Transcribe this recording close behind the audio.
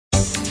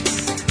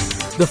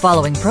The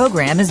following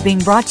program is being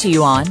brought to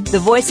you on the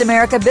Voice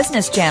America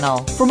Business Channel.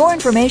 For more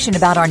information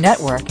about our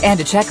network and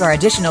to check our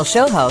additional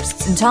show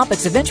hosts and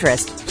topics of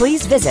interest,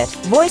 please visit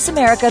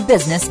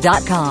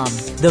voiceamericabusiness.com.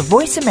 The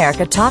Voice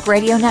America Talk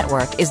Radio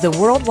Network is the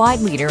worldwide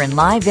leader in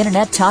live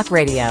Internet talk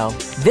radio.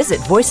 Visit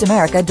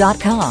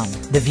voiceamerica.com.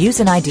 The views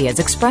and ideas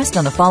expressed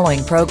on the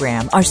following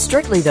program are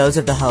strictly those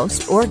of the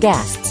host or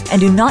guests and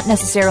do not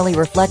necessarily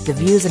reflect the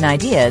views and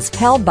ideas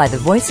held by the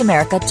Voice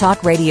America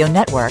Talk Radio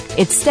Network,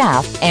 its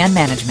staff, and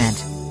management.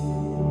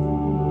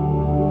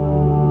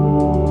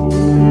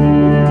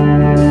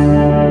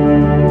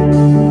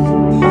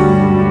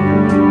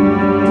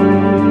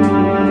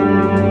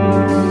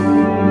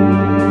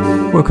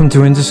 Welcome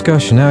to In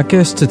Discussion. Our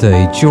guest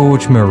today,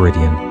 George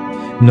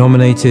Mooradian,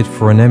 nominated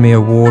for an Emmy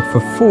Award for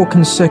 4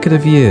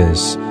 consecutive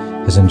years,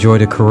 has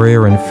enjoyed a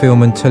career in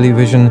film and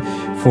television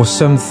for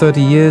some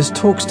 30 years,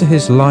 talks to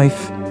his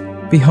life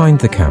behind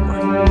the camera.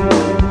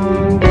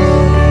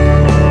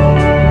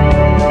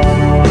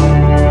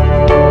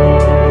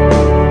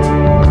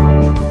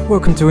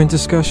 Welcome to In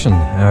Discussion.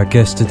 Our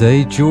guest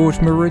today, George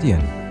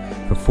Mooradian,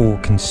 for 4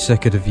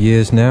 consecutive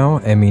years now,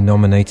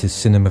 Emmy-nominated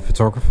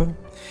cinematographer,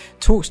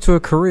 talks to a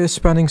career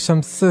spanning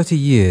some 30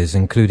 years,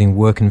 including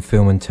work in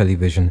film and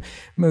television,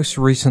 most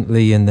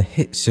recently in the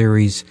hit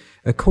series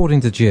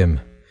According to Jim.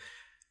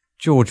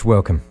 George,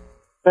 welcome.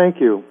 Thank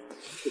you.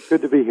 It's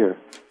good to be here.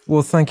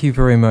 Well, thank you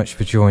very much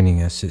for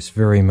joining us. It's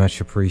very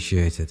much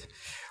appreciated.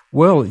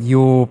 Well,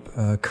 your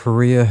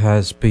career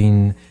has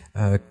been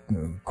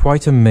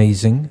quite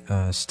amazing,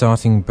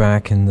 starting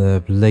back in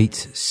the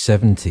late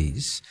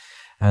 70s.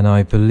 And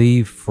I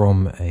believe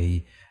from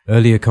a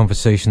earlier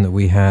conversation that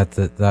we had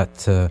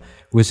that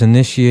was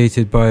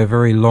initiated by a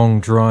very long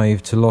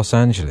drive to Los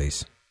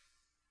Angeles.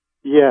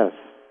 Yes,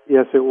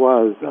 it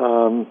was.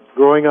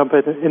 Growing up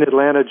in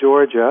Atlanta,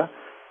 Georgia,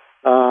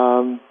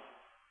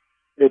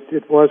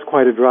 it was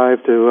quite a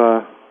drive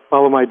to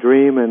follow my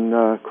dream and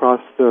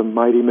cross the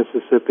mighty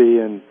Mississippi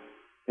and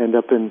end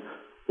up in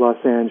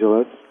Los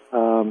Angeles.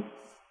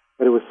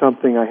 But it was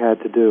something I had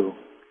to do.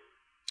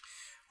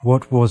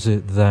 What was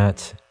it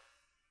that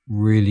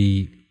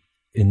really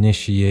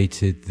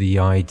initiated the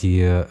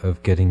idea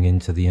of getting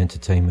into the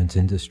entertainment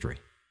industry?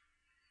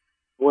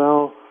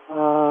 Well,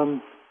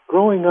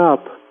 growing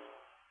up,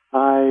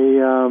 I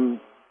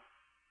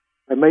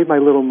made my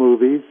little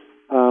movies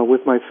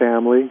with my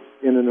family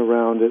in and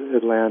around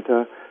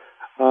Atlanta.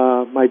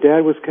 My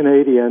dad was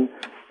Canadian,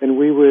 and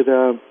we would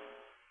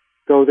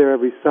go there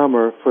every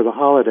summer for the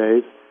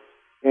holidays.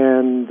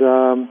 And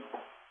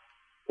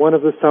one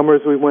of the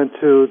summers we went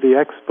to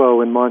the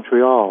Expo in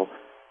Montreal,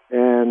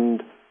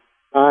 and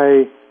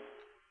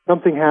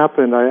something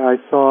happened. I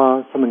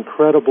saw some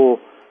incredible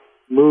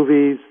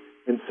movies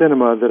in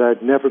cinema that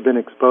I'd never been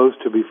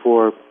exposed to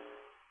before,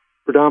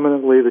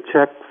 predominantly the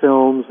Czech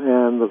films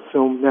and the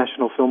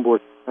National Film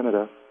Board of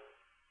Canada.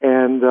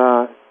 And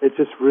it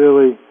just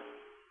really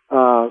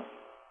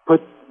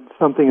put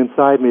something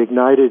inside me,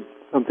 ignited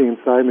something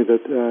inside me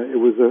that it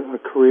was a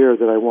career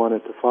that I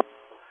wanted to follow.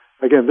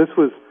 Again, this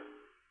was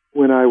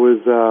when I was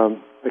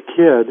a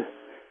kid,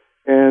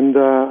 and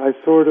I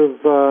sort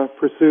of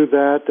pursued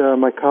that.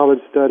 My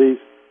college studies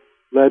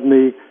led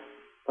me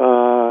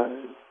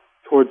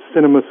towards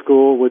cinema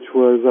school, which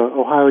was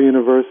Ohio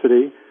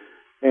University.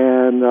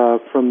 And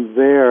from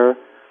there,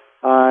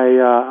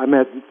 I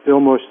met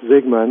Vilmos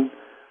Zsigmond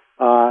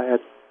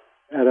at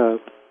a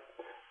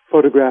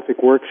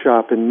photographic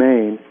workshop in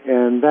Maine.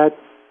 And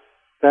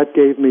that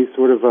gave me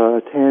sort of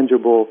a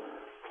tangible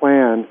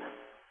plan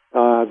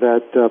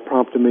that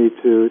prompted me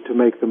to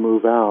make the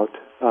move out.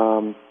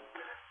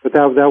 But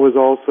that was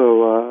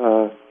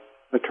also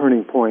a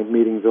turning point,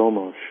 meeting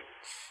Vilmos.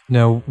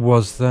 Now,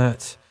 was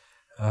that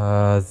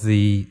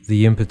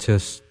the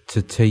impetus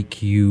to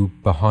take you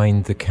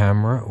behind the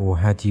camera, or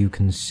had you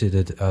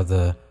considered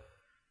other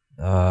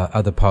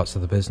parts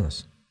of the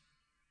business?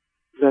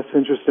 That's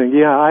interesting.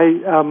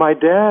 Yeah, my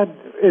dad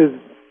is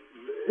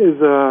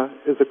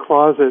a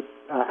closet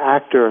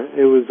actor.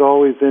 It was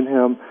always in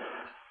him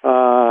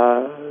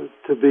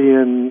to be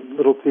in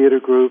little theater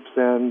groups,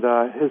 and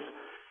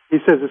he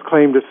says his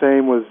claim to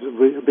fame was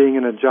being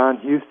in a John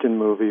Huston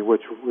movie,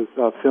 which was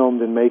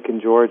filmed in Macon,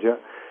 Georgia.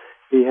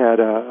 He had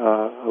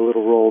a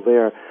little role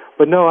there.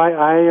 But no,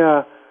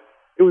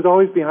 it was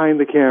always behind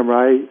the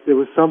camera. There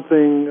was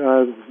something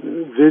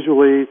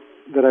visually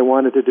that I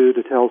wanted to do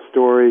to tell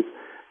stories,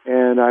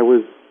 and I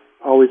was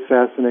always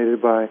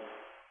fascinated by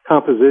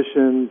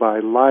composition, by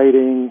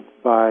lighting,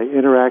 by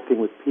interacting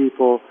with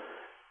people,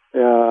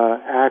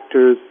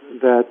 actors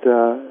that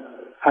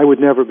I would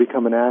never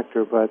become an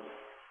actor, but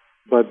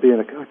being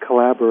a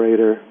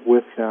collaborator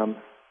with them.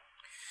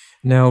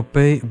 Now,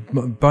 by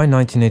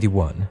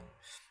 1981,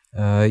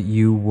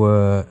 you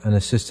were an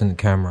assistant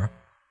camera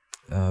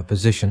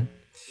position.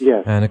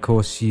 Yes. And, of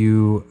course,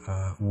 you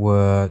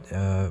were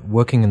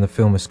working in the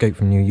film Escape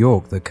from New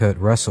York, the Kurt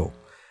Russell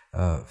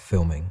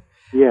filming.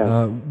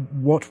 Yes.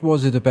 What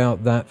was it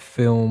about that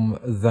film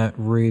that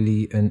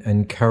really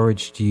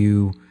encouraged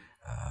you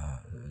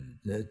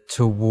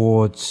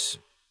towards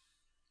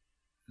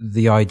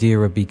the idea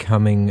of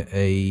becoming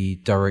a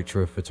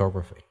director of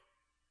photography?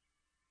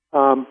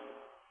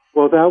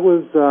 Well, that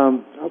was,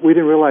 we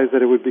didn't realize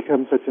that it would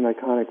become such an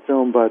iconic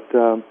film, but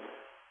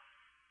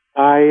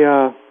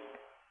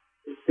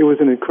it was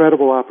an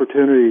incredible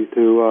opportunity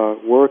to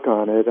work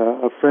on it.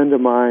 A friend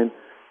of mine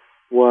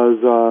was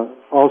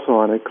also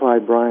on it,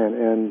 Clyde Bryant,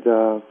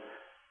 and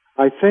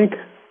I think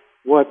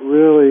what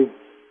really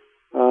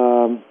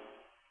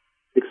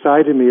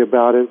excited me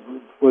about it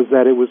was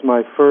that it was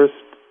my first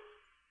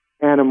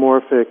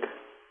anamorphic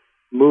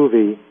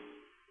movie,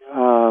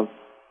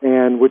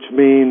 and which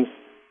means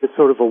it's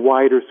sort of a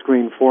wider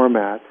screen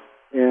format,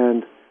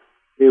 and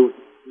it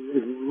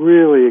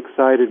really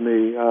excited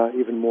me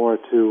even more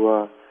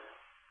to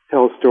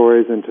tell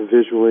stories and to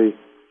visually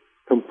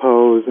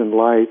compose and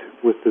light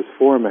with this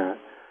format.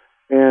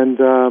 And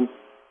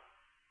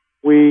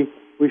we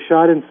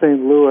shot in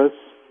St. Louis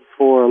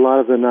for a lot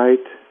of the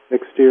night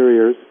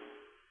exteriors,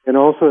 and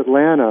also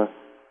Atlanta.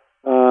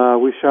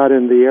 We shot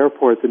in the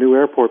airport, the new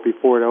airport,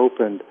 before it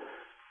opened.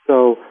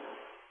 So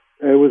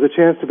it was a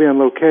chance to be on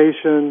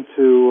location,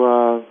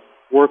 to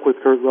work with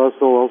Kurt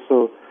Russell,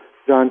 also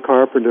John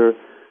Carpenter,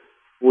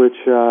 which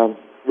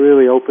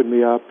really opened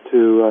me up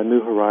to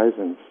new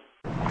horizons.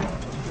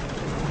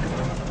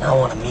 I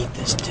want to meet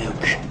this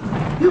Duke.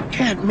 You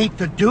can't meet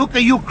the Duke. Are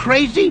you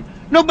crazy?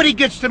 Nobody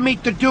gets to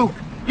meet the Duke.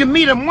 You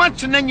meet him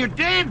once and then you're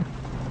dead.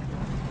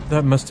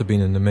 That must have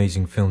been an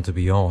amazing film to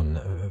be on.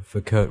 For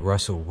Kurt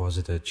Russell, was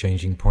it a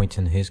changing point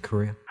in his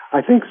career?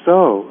 I think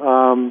so.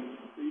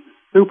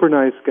 Super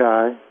nice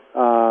guy.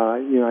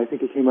 I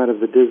think he came out of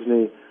the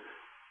Disney,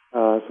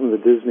 some of the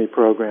Disney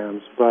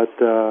programs, but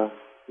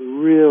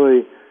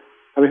really,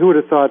 I mean, who would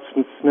have thought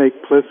Snake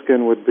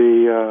Plissken would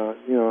be,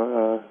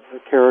 a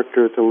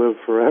character to live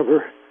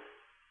forever?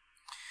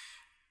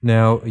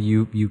 Now,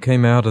 you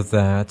came out of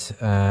that,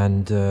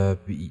 and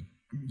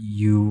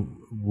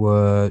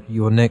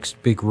your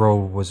next big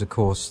role was, of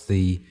course,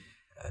 the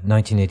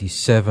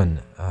 1987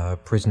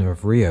 Prisoner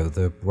of Rio,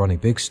 the Ronnie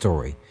Big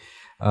story.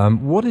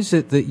 What is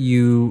it that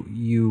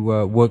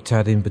you worked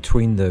at in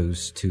between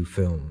those two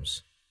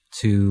films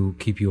to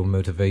keep your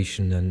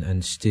motivation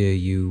and steer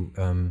you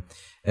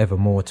ever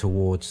more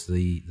towards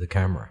the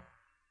camera?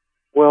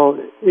 Well,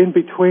 in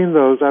between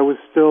those, I was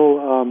still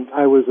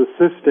I was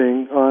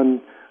assisting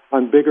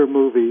on bigger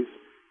movies,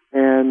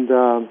 and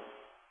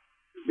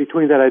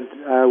between that,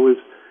 I was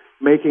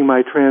making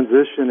my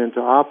transition into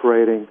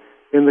operating.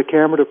 In the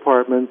camera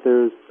department,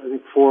 there's, I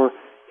think, 4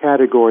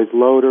 categories: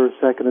 loader,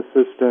 second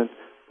assistant,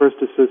 first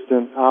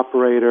assistant,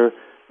 operator,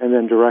 and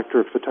then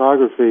director of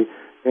photography.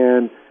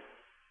 And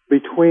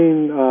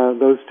between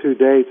those 2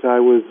 dates, I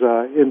was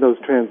in those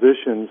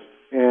transitions,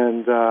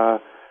 and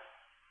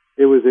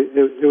it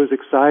was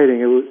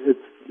exciting.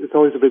 It's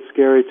always a bit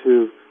scary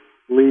to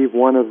leave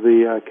one of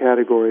the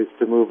categories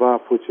to move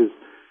up, which is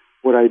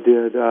what I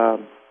did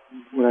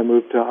when I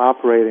moved to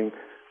operating.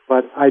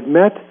 But I'd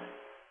met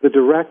the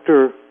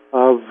director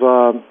of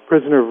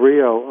Prisoner of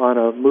Rio on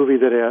a movie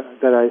that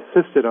I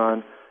assisted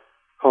on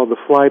called The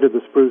Flight of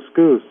the Spruce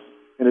Goose,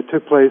 and it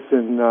took place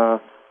in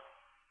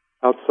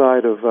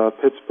outside of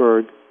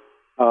Pittsburgh,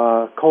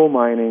 coal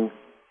mining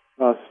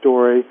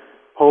story,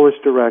 Polish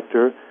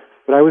director,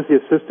 but I was the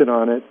assistant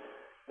on it,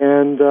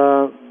 and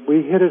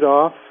we hit it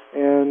off,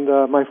 and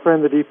my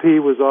friend the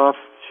DP was off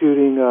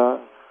shooting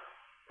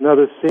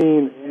another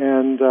scene,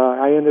 and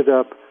I ended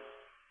up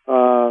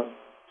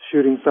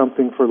shooting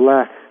something for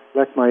Lech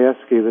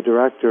Majewski, the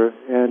director,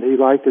 and he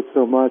liked it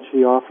so much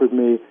he offered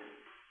me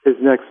his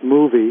next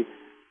movie,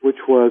 which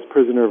was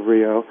Prisoner of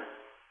Rio.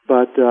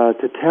 But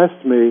to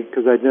test me,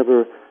 because I'd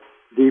never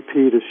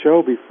DP'd a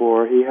show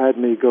before, he had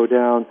me go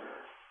down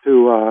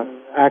to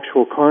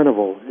actual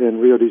carnival in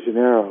Rio de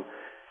Janeiro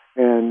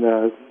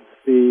and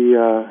see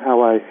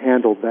how I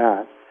handled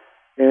that.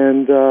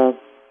 And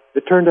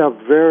it turned out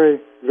very,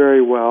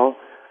 very well.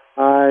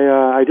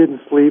 I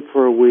didn't sleep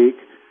for a week.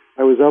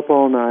 I was up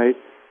all night.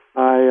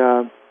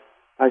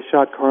 I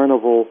shot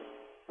carnival,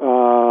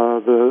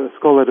 the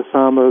Scuola de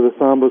Samba, the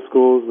samba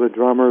schools, the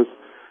drummers,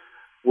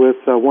 with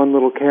one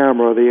little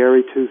camera, the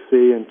Arri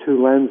 2C, and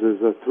 2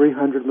 lenses, a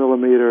 300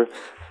 millimeter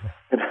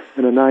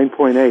and a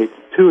 9.8,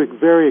 2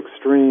 very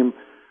extreme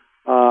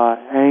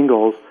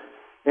angles.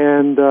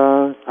 And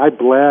I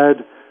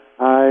bled.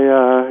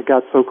 I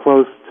got so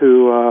close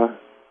to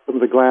some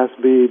of the glass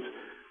beads,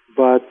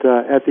 but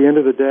at the end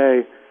of the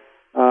day,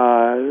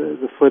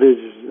 the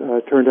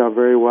footage turned out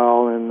very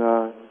well,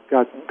 and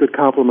got good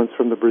compliments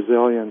from the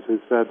Brazilians, who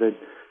said they'd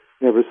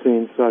never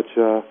seen such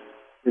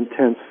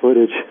intense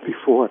footage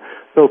before.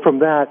 So from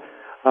that,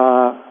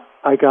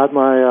 I got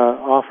my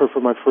offer for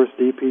my first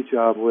DP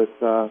job with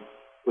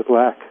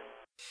Lech.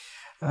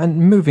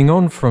 And moving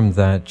on from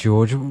that,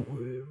 George,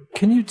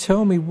 can you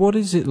tell me what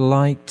is it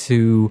like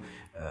to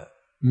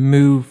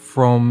move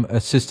from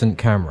assistant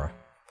camera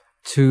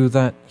to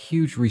that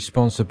huge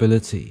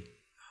responsibility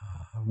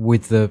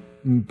with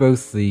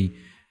both the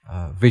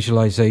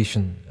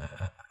visualization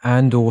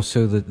and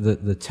also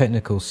the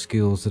technical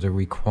skills that are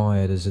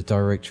required as a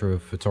director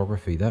of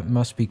photography? That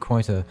must be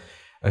quite a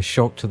a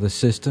shock to the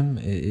system?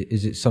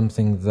 Is it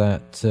something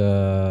that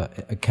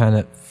can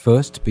at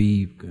first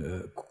be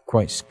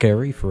quite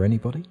scary for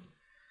anybody?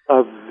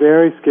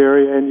 Very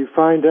scary, and you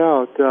find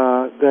out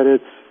that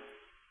it's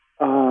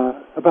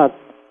about,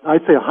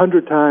 I'd say,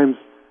 100 times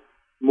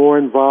more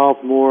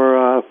involved,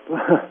 more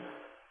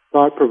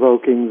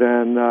thought-provoking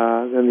than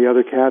the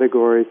other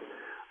categories.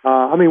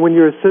 I mean, when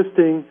you're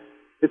assisting,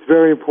 it's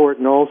very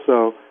important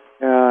also.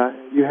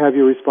 You have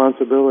your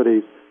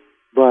responsibilities.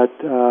 But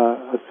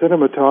a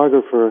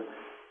cinematographer,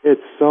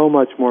 it's so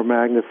much more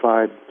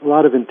magnified. A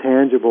lot of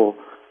intangible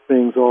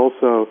things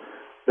also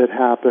that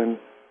happen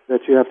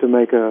that you have to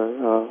make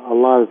a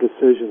lot of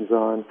decisions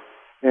on.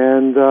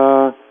 And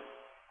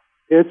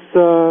it's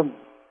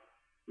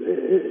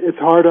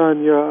hard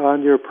on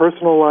your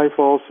personal life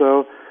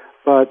also,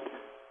 but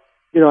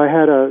you know, I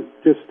had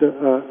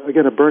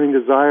again a burning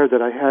desire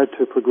that I had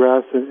to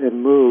progress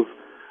and move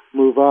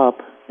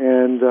up,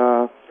 and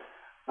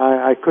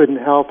I couldn't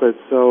help it.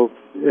 So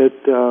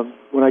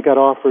when I got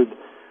offered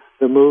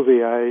the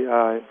movie,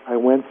 I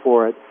went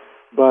for it.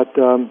 But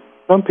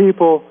some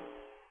people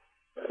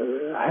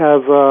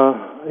have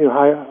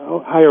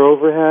higher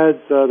overheads.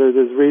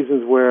 There's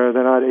reasons where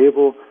they're not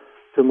able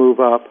to move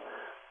up.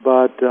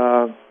 But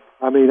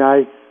I mean,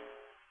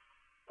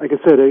 like I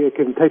said, it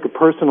can take a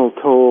personal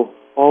toll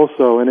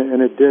also,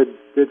 and it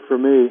did for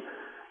me.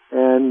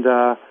 And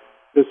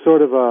there's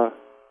sort of a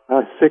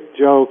sick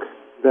joke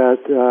that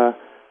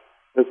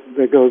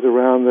goes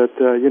around that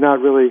you're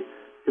not really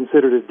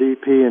considered a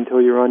DP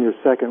until you're on your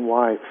second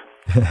wife.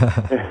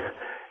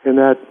 And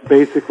that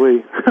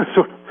basically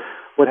sort of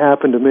what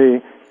happened to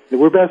me.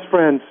 We're best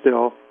friends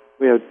still.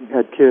 We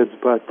had kids,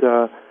 but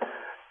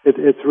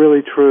it's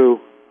really true.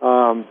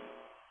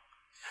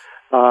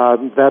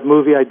 That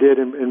movie I did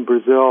in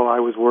Brazil, I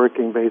was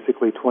working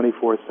basically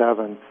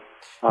 24/7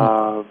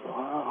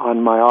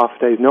 on my off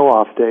days. No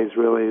off days,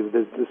 really.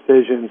 The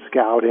decision,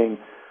 scouting,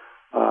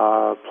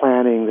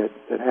 planning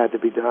that had to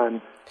be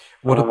done.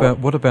 What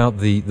about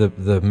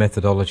the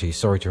methodology?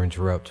 Sorry to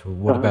interrupt.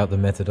 What about the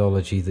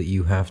methodology that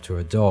you have to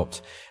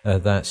adopt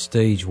at that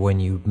stage when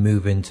you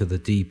move into the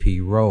DP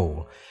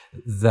role?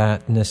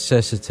 That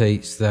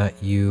necessitates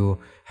that you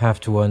have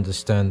to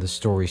understand the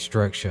story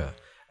structure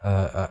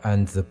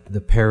and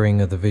the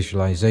pairing of the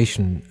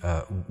visualization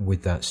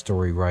with that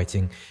story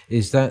writing.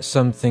 Is that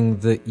something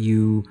that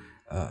you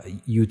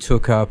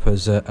took up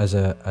as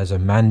a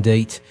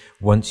mandate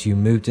once you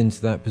moved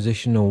into that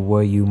position, or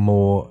were you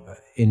more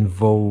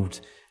involved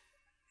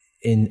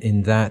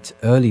in that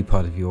early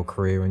part of your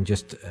career and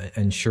just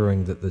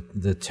ensuring that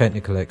the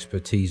technical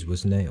expertise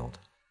was nailed?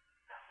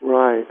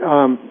 Right.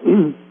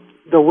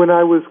 Though when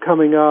I was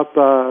coming up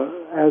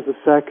as a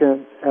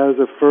second, as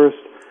a first,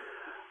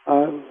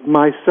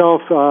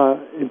 myself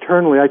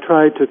internally, I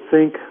tried to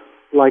think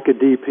like a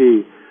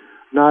DP,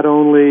 not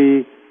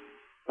only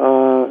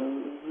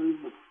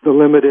the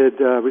limited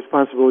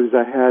responsibilities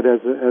I had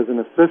as an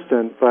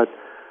assistant, but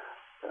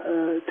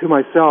to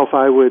myself,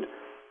 I would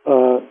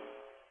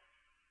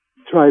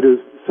try to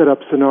set up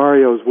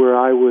scenarios where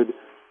I would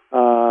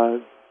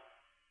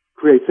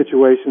create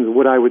situations,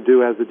 what I would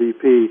do as a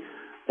DP,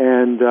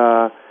 and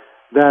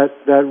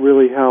that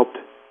really helped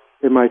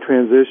in my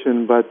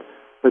transition. But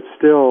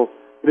still,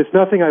 it's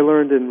nothing I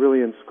learned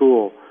in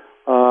school.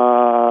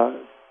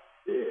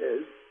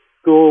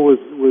 School was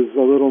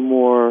a little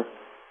more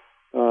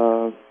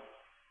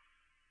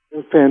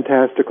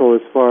fantastical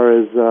as far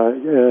as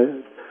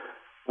a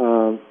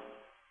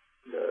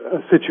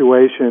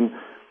situation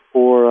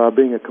for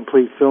being a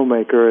complete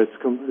filmmaker.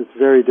 It's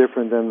very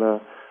different than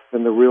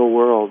the real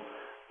world.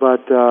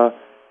 But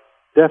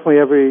definitely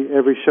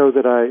every show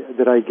that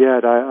I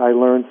get, I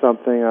learn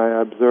something,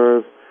 I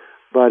observe.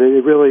 But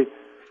it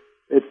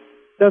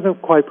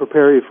doesn't quite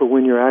prepare you for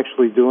when you're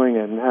actually doing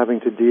it and having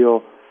to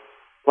deal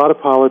a lot of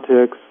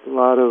politics, a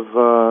lot of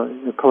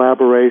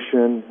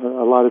collaboration,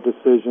 a lot of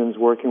decisions,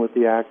 working with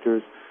the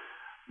actors,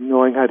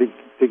 knowing how to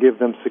give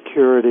them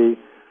security,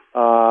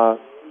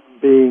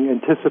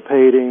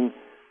 anticipating,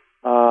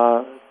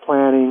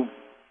 planning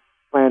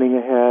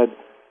ahead.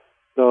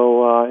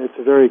 So it's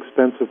a very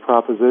expensive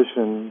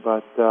proposition,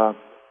 but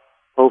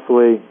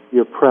hopefully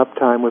your prep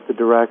time with the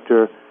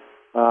director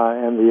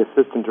and the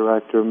assistant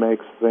director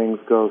makes things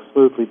go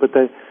smoothly. But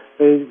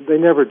they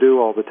never do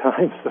all the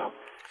time. So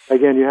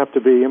again, you have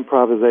to be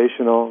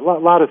improvisational. A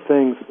lot of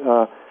things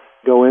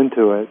go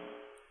into it.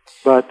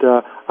 But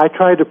I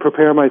tried to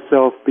prepare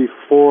myself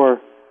before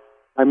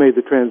I made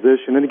the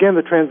transition. And again,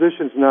 the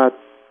transition's not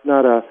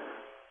a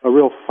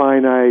real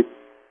finite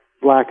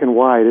black and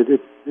white.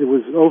 It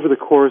was over the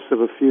course of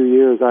a few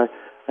years. I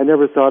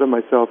never thought of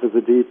myself as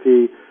a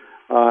DP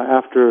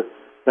after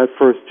that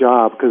first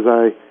job, because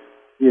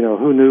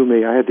who knew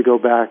me? I had to go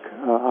back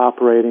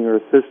operating or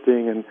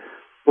assisting, and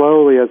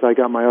slowly as I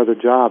got my other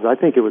jobs, I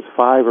think it was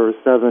 5 or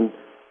 7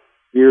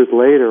 years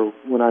later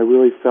when I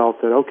really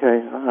felt that,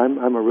 okay,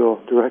 I'm a real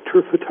director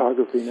of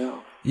photography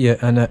now. Yeah,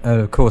 and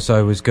of course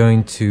I was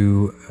going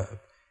to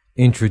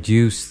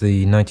introduce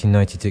the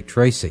 1990 Dick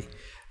Tracy,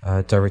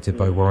 directed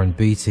by Warren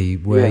Beatty,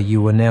 where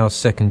you were now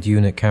second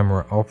unit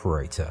camera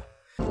operator.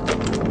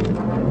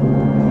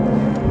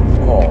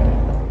 Oh,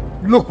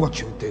 look what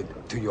you did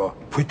to your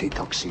pretty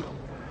tuxedo.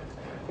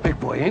 Big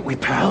boy, ain't we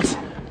pals?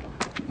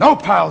 No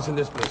pals in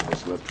this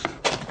business, Lips.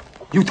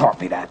 You taught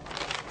me that.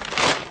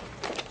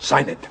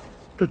 Sign it.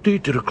 The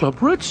deed to the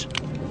Club Ritz?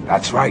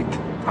 That's right.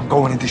 I'm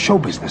going into show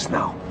business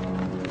now.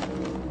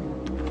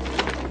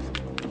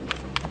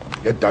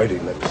 You're dirty,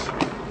 Lips.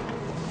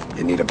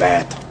 You need a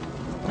bat.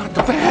 Not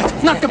the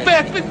bat! Not the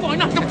bat, big boy,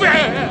 not the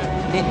bat!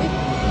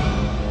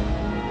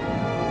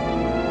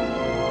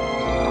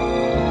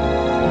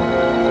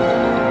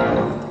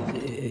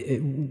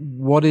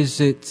 What is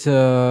it?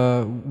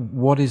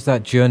 What is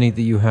that journey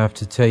that you have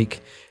to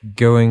take,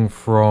 going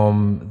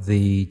from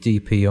the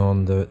DP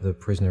on the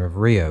Prisoner of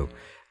Rio,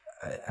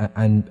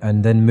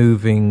 and then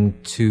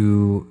moving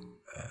to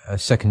a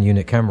second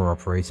unit camera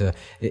operator?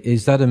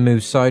 Is that a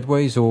move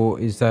sideways, or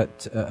is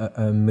that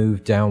a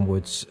move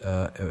downwards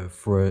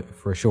for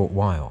a short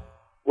while?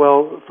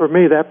 Well, for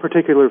me, that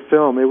particular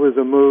film, it was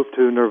a move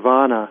to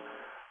Nirvana,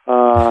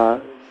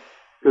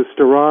 because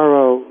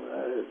Storaro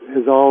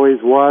has always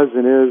was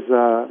and is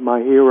my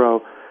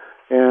hero,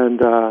 and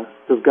to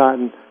have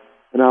gotten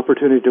an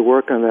opportunity to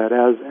work on that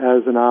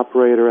as an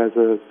operator, as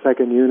a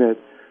second unit,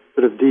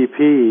 sort of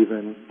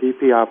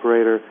DP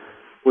operator,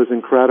 was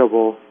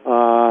incredible.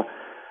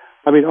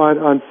 I mean,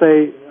 on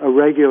say a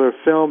regular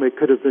film, it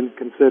could have been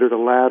considered a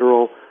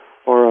lateral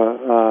or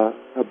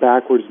a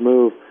backwards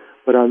move,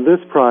 but on this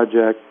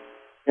project,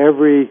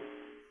 every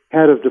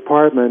head of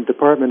department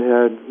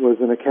head, was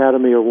an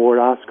Academy Award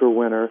Oscar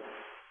winner,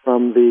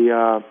 from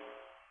the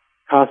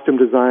costume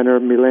designer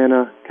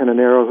Milena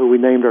Canonero, who we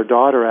named our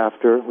daughter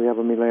after. We have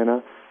a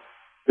Milena.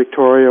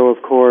 Vittorio,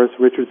 of course,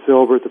 Richard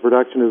Silbert, the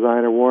production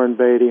designer, Warren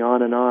Beatty,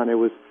 on and on. It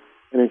was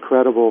an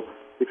incredible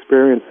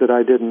experience that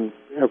I didn't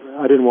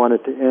want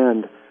it to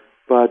end,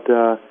 but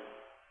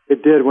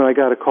it did when I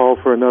got a call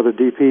for another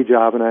DP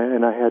job, and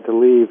I had to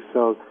leave.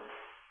 So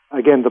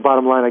again, the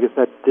bottom line, I guess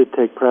that did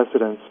take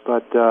precedence,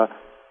 but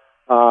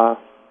I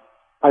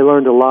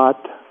learned a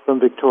lot from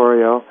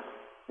Vittorio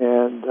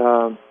and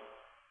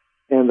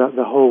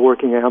the whole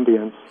working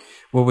ambience.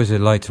 What was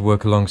it like to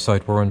work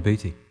alongside Warren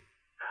Beatty?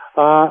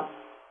 A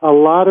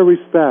lot of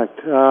respect.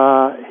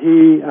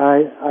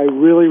 I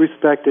really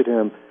respected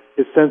him.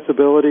 His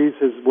sensibilities,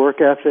 his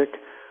work ethic.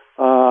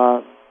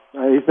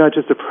 He's not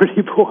just a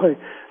pretty boy.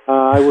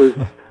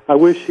 I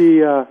wish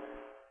he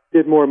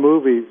did more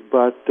movies,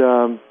 but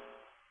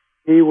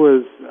he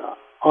was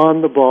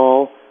on the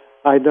ball.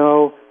 I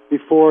know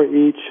before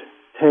each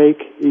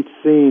take, each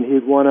scene,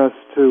 he'd want us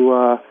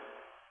to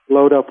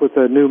load up with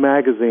a new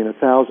magazine,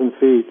 1,000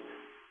 Feet,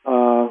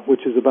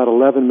 which is about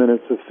 11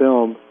 minutes of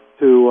film,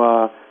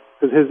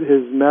 because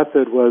his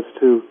method was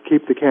to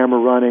keep the camera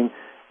running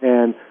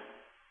and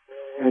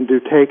do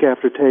take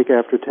after take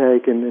after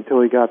take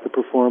until he got the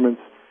performance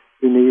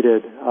he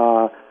needed.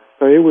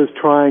 So it was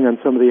trying on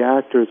some of the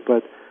actors,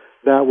 but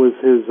that was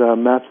his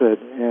method,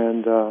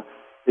 and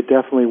it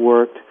definitely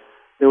worked.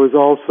 There was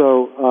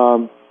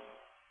also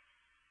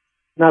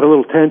not a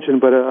little tension,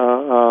 but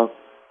a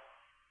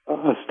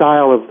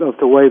style of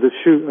the way to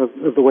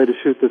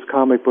shoot this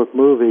comic book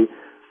movie.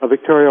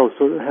 Vittorio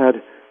sort of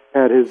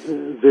had his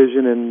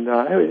vision, and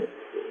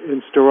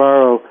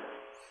Storaro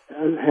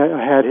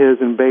had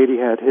his, and Beatty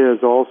had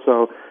his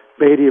also.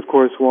 Beatty, of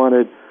course,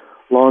 wanted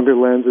longer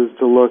lenses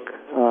to look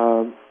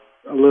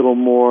a little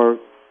more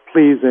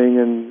pleasing,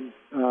 and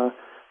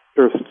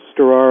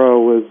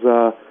Storaro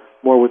was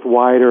more with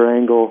wider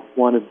angle,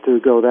 wanted to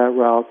go that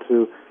route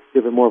to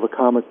give it more of a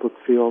comic book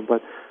feel.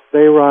 But they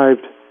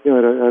arrived,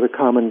 at a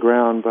common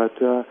ground. But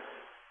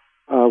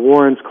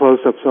Warren's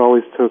close-ups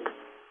always took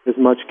as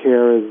much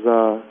care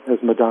as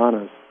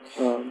Madonna's.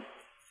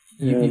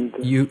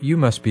 You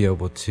must be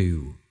able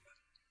to,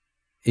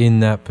 in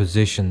that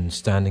position,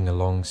 standing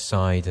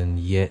alongside and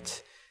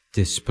yet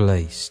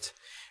displaced,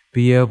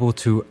 be able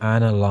to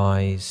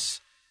analyze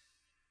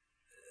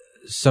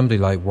somebody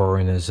like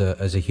Warren as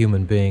a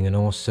human being, and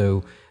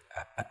also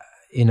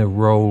in a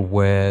role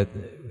where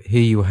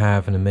here you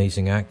have an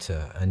amazing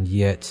actor, and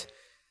yet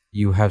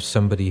you have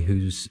somebody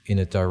who's in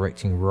a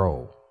directing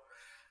role.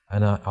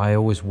 And I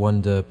always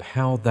wonder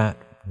how that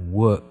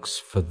works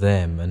for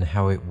them and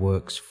how it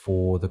works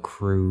for the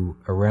crew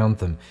around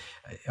them.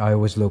 I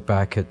always look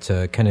back at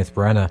Kenneth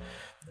Branagh,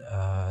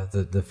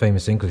 the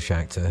famous English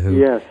actor, who,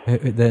 yes.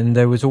 Then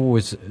there was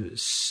always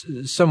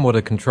somewhat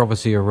a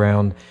controversy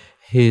around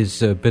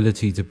his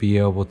ability to be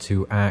able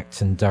to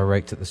act and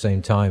direct at the same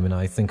time. And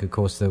I think, of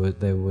course,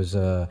 there was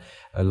a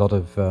lot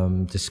of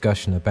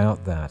discussion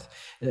about that.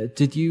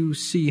 Did you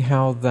see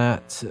how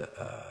that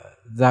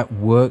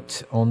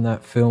worked on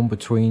that film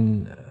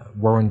between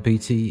Warren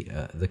Beatty,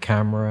 the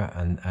camera,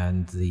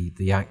 and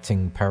the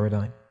acting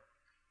paradigm?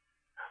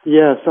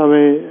 Yes, I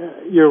mean,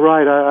 you're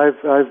right.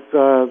 I've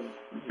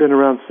been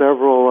around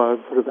several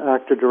sort of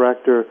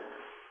actor-director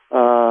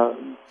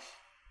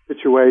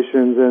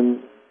situations,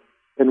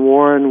 and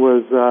Warren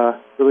was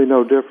really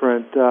no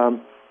different.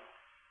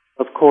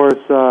 of course,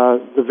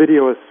 the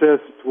video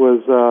assist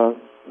was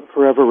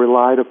forever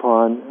relied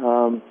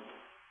upon,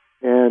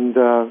 and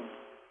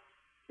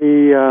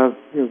he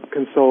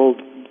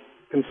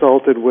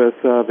consulted with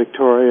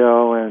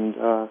Vittorio and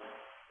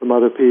some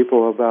other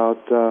people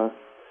about the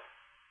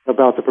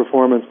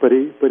performance, but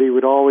he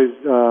would always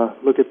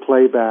look at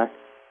playback,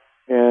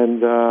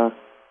 and I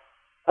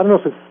don't know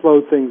if it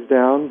slowed things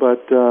down,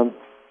 but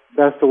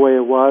that's the way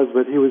it was.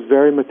 But he was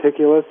very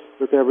meticulous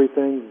with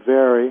everything,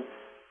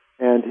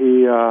 and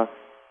he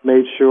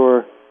made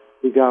sure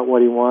he got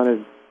what he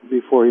wanted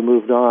before he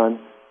moved on.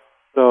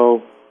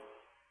 So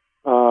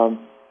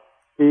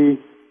he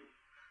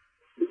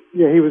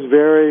was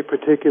very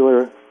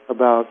particular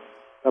about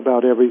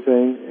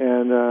everything,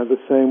 and the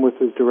same with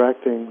his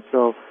directing.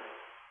 So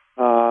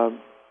I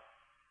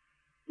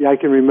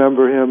can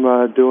remember him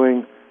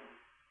doing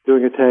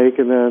a take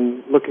and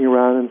then looking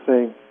around and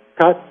saying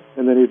cut,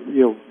 and then he'd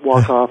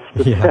walk off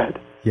the set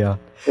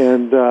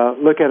and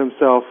look at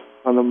himself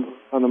on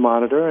the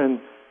monitor, and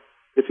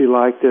if he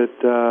liked it,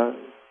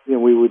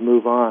 we would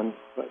move on.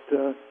 But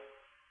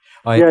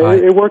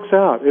it works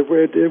out.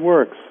 It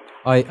works.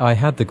 I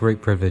had the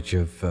great privilege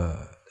of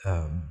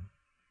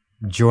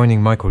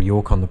joining Michael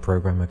York on the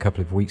program a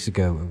couple of weeks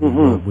ago.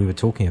 We were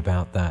talking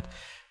about that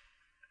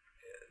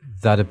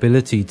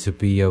ability to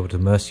be able to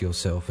immerse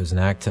yourself as an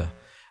actor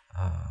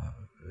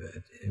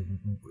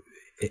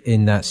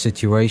in that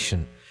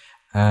situation,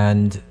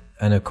 and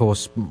of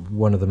course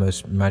one of the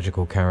most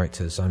magical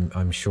characters,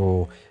 I'm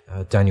sure,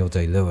 Daniel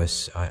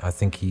Day-Lewis. I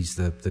think he's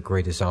the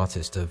greatest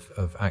artist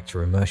of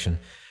actor immersion.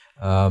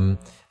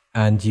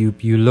 And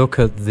you look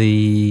at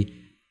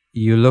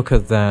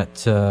that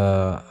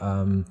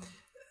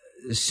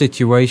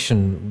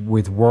situation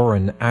with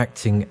Warren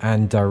acting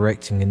and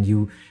directing, and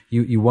you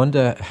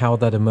wonder how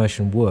that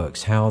immersion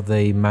works, how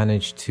they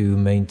manage to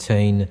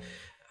maintain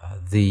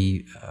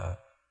the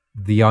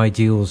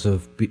ideals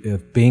of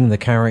being the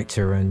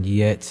character and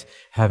yet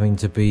having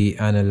to be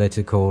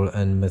analytical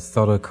and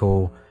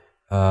methodical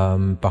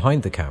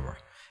behind the camera.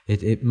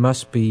 It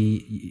must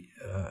be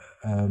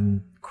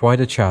quite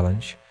a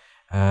challenge,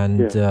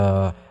 and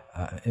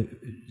it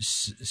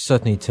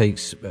certainly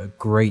takes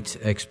great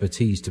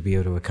expertise to be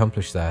able to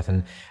accomplish that.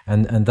 And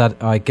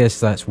that, I guess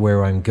that's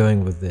where I'm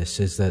going with this,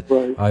 is that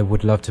right. I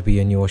would love to be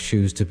in your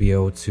shoes to be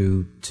able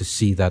to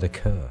see that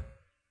occur.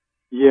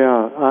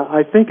 Yeah,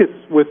 I think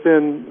it's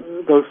within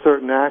those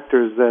certain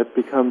actors that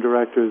become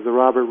directors, the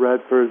Robert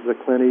Redfords, the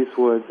Clint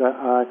Eastwoods.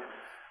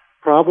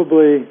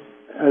 Probably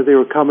as they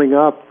were coming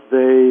up,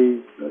 they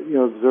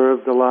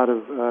observed a lot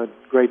of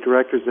great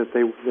directors that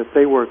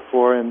they worked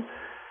for, and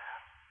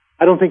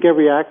I don't think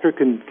every actor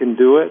can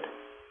do it,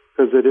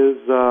 because it is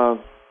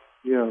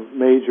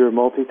major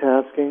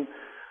multitasking.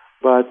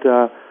 But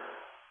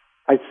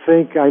I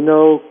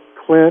know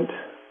Clint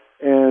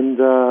and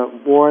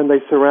Warren,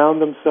 they surround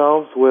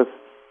themselves with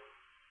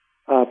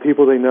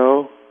people they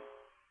know,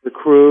 the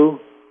crew.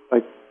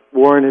 Like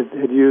Warren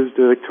had used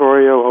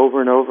Vittorio over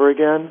and over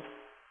again.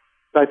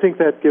 So I think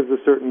that gives a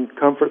certain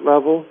comfort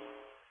level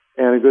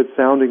and a good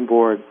sounding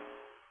board.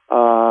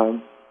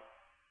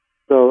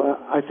 So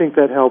I think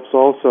that helps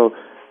also.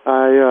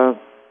 I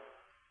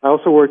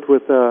also worked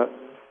with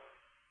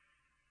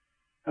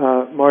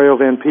Mario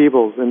Van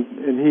Peebles,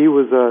 and he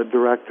was a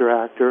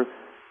director-actor.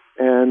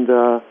 And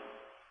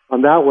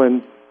on that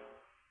one,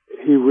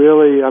 he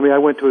really, I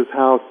went to his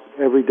house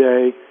every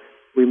day.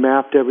 We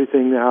mapped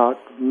everything out,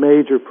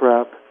 major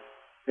prep,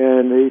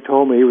 and he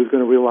told me he was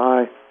going to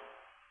rely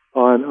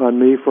on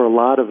me for a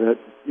lot of it,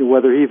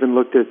 whether he even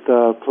looked at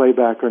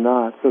playback or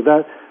not. So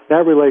that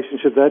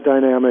relationship, that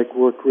dynamic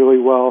worked really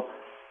well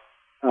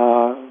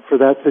for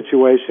that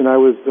situation. I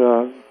was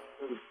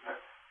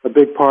a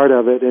big part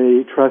of it, and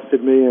he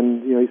trusted me,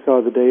 and he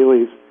saw the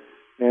dailies,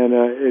 and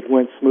it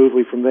went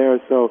smoothly from there.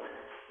 So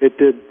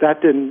that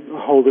didn't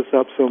hold us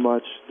up so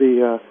much,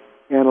 the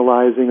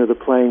analyzing or the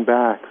playing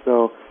back.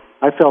 So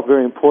I felt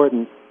very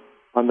important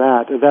on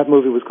that. That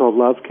movie was called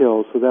Love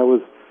Kills, so that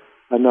was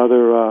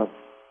another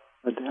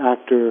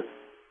actor,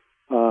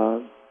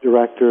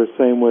 director.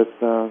 Same with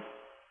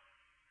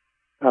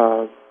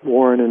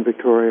Warren and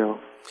Vittorio.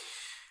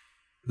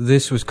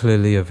 This was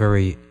clearly a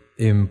very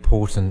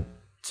important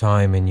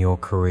time in your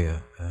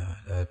career,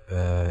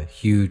 a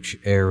huge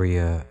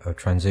area of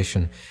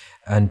transition.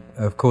 And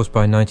of course,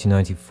 by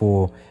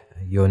 1994,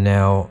 you're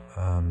now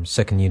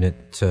second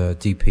unit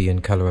DP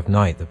in Color of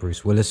Night, the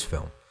Bruce Willis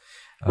film.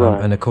 Right.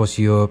 And of course,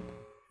 you're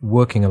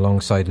working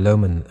alongside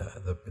Lohman,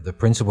 the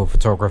principal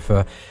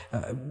photographer.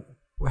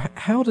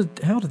 How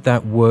did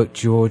that work,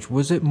 George?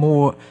 Was it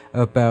more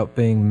about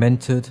being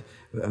mentored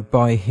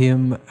by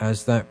him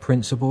as that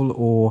principal,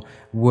 or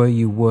were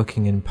you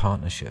working in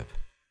partnership?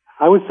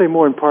 I would say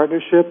more in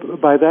partnership.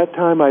 By that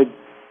time, I'd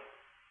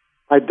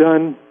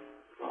done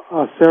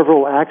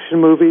several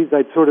action movies.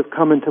 I'd sort of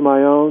come into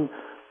my own,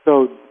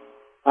 so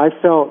I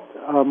felt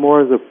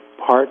more as a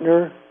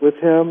partner with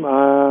him.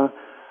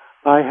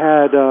 I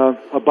had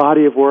a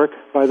body of work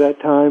by that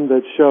time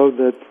that showed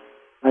that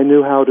I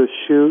knew how to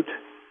shoot,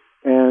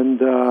 and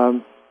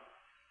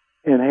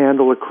and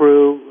handle a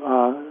crew,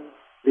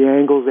 the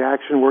angles, the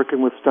action,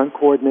 working with stunt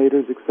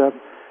coordinators, et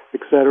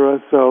cetera.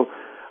 So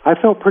I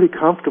felt pretty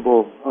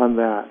comfortable on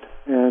that.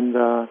 And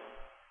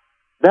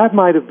that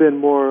might have been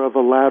more of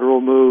a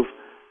lateral move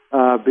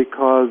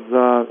because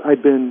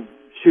I'd been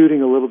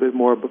shooting a little bit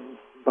more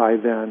by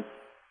then.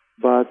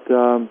 But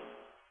no,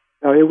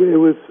 it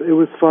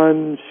was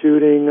fun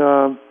shooting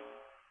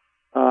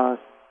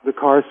the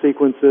car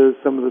sequences,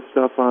 some of the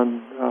stuff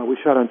we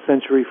shot on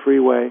Century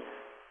Freeway,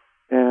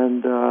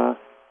 and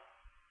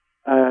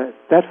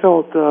that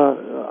felt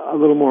a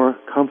little more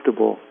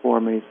comfortable for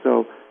me.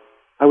 So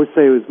I would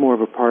say it was more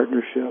of a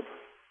partnership.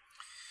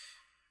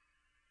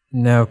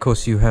 Now, of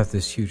course, you have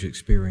this huge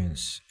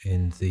experience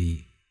in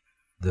the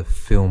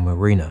film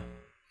arena,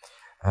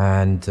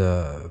 and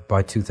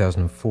by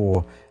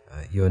 2004,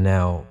 you're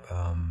now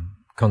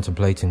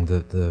contemplating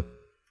the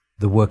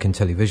work in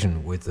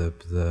television with the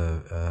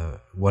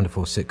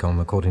wonderful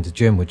sitcom According to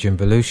Jim with Jim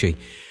Belushi.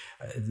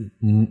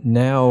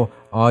 Now,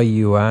 are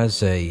you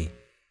as a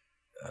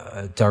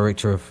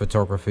director of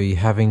photography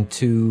having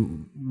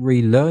to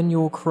relearn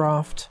your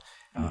craft?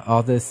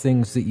 Are there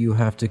things that you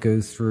have to go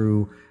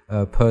through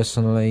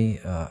personally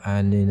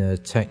and in a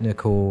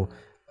technical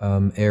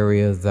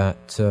area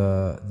that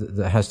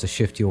has to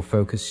shift your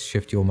focus,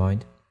 shift your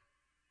mind?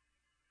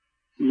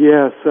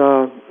 Yes,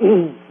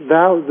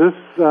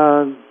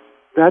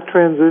 that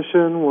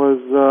transition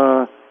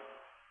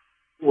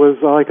was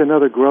like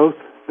another growth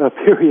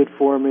period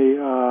for me.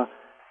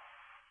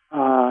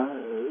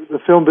 The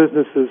film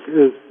business is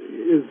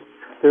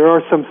there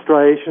are some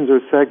striations or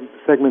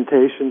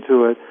segmentation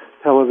to it,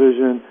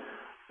 television,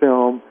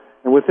 film,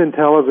 and within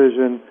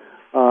television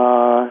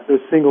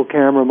there's single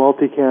camera,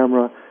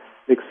 multi-camera,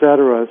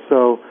 etc.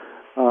 So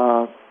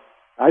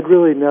I'd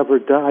never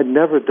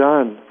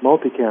done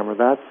multi-camera.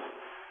 That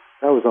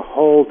was a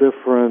whole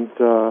different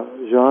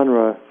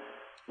genre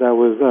that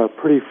was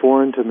pretty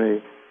foreign to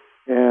me,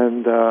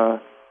 and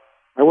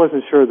I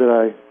wasn't sure that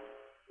I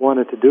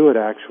wanted to do it,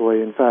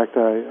 actually. In fact,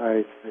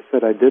 I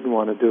said I didn't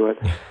want to do it,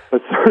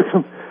 but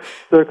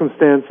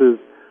circumstances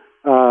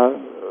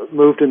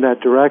moved in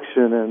that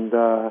direction, and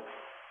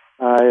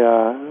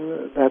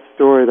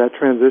that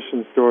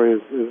transition story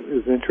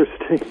is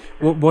interesting.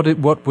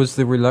 What was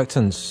the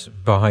reluctance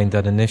behind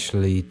that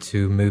initially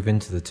to move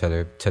into the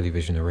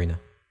television arena?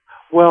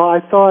 Well, I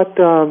thought,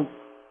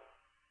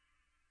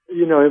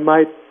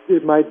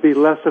 it might be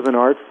less of an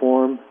art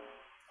form.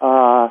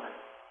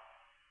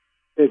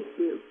 It'd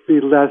be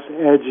less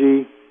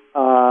edgy.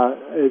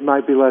 It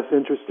might be less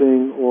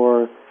interesting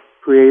or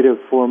creative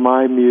for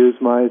my muse,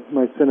 my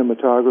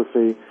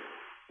cinematography,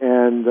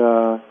 and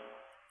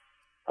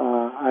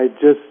I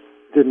just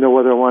didn't know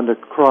whether I wanted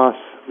to cross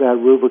that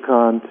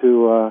Rubicon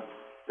to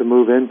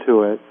move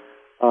into it.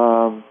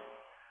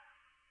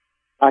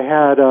 I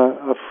had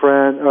a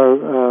friend,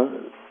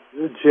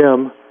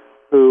 Jim,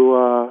 who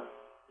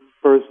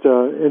first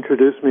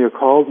introduced me or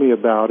called me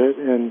about it,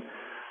 and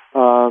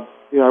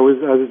I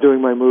was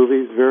doing my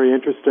movies, very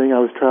interesting. I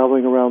was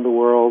traveling around the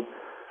world,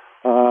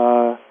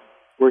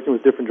 working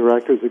with different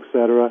directors,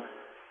 etc.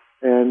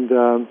 And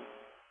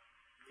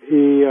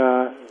he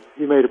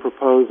made a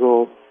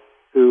proposal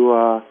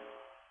to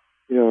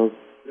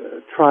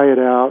try it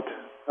out.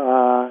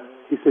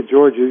 He said,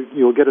 "George,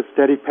 you'll get a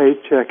steady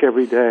paycheck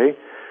every day.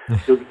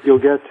 You'll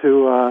get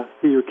to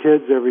see your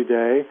kids every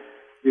day.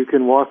 You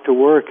can walk to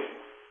work,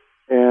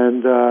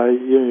 and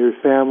your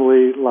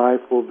family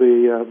life will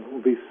be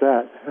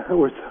set."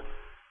 were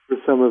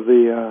some of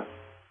the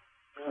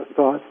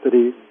thoughts that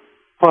he.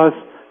 Plus,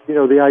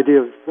 the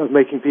idea of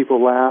making people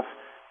laugh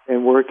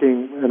and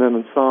working in an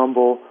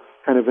ensemble,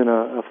 kind of in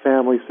a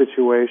family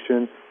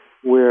situation,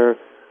 where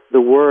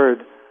the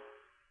word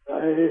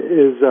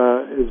is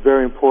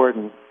very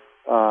important.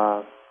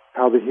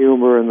 How the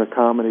humor and the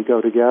comedy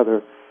go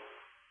together.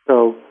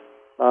 So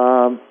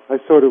I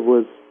sort of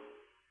was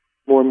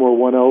more and more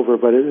won over,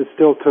 but it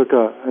still took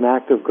an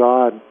act of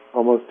God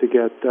almost to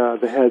get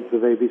the heads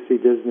of ABC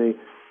Disney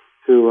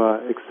to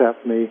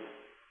accept me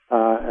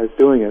as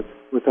doing it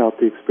without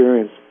the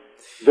experience.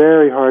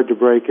 Very hard to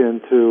break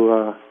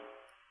into.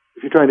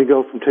 If you're trying to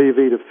go from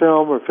TV to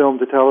film or film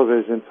to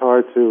television, it's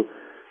hard to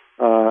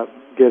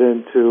get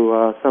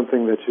into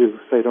something that you,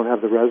 say, don't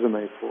have the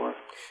resume for.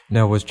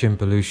 Now, was Jim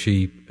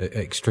Belushi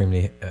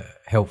extremely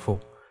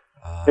helpful?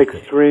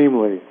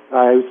 Extremely.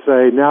 I would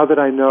say, now that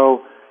I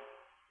know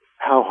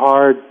how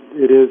hard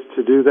it is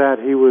to do that,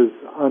 he was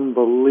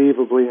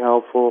unbelievably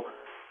helpful.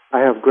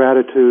 I have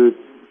gratitude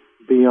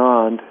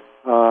beyond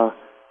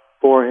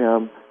for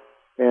him,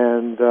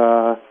 and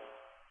it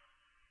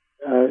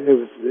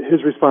was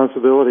his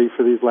responsibility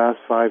for these last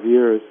 5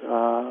 years.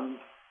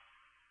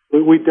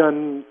 We'd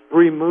done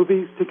 3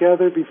 movies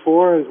together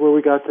before, is where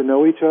we got to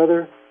know each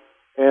other,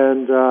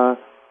 and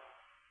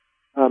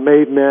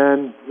Made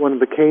Men, one of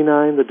the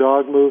Canine, the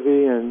dog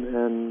movie,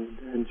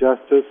 and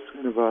Justice,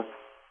 kind of a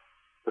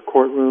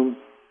courtroom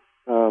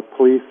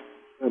police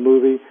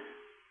movie.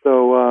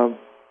 So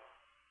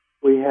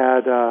we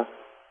had a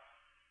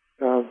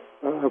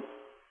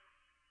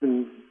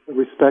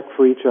respect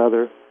for each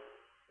other,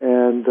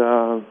 and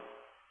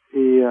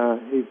he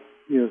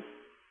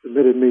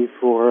submitted me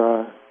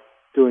for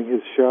doing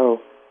his show,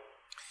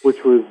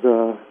 which was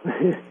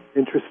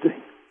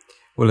interesting.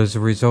 Well, as a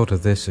result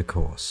of this, of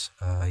course,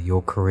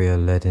 your career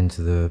led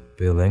into the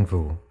Bill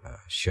Engvall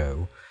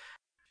show.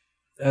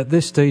 At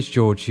this stage,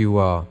 George, you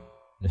are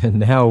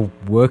now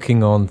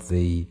working on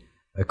the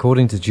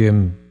According to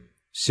Jim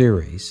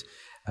series,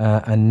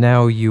 and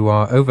now you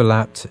are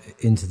overlapped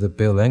into the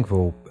Bill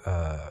Engvall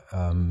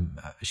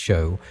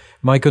show.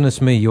 My goodness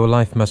me, your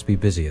life must be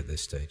busy at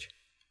this stage.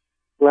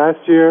 Last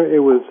year, it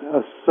was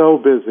so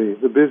busy.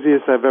 The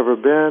busiest I've ever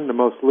been, the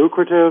most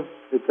lucrative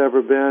it's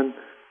ever been.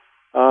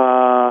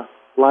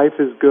 Life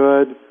is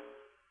good.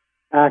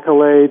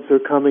 Accolades are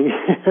coming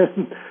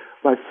in.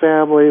 My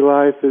family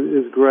life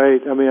is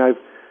great. I mean, I've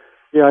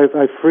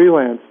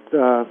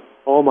freelanced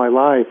all my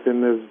life,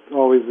 and there's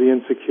always the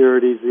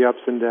insecurities, the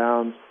ups and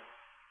downs.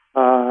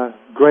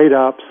 Great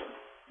ups,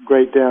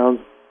 great downs.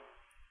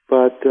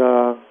 But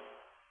the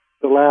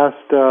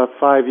last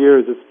 5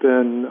 years, it's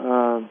been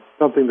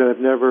something that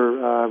I've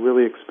never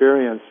really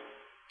experienced.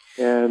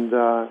 And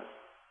I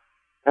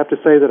have to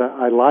say that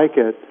I like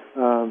it,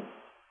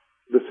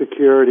 the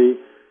security.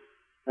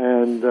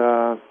 And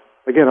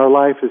again, our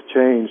life has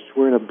changed.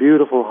 We're in a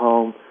beautiful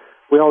home.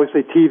 We always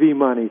say TV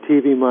money,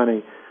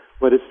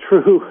 but it's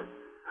true.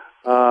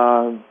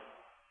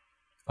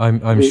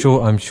 I'm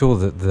sure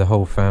that the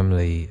whole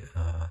family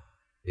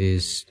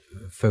is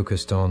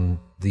focused on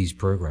these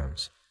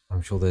programs.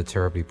 I'm sure they're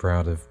terribly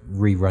proud of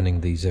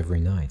rerunning these every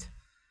night.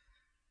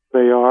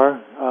 They are.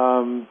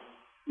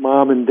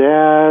 Mom and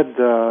Dad,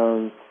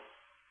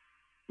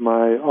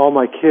 all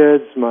my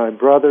kids, my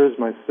brothers,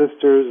 my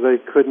sisters, they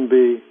couldn't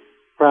be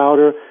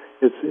prouder.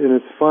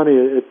 It's funny,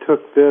 it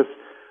took this.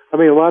 I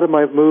mean, a lot of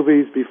my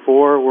movies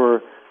before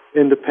were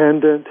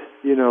independent,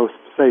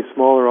 say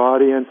smaller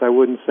audience. I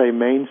wouldn't say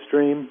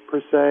mainstream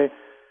per se.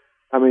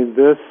 I mean,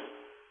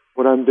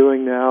 what I'm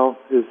doing now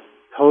is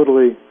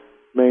totally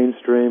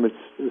mainstream. It's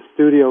the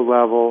studio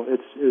level.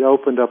 It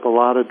opened up a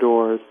lot of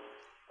doors.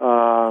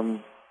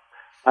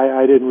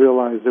 I didn't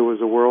realize there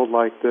was a world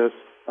like this.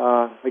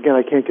 Again,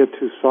 I can't get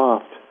too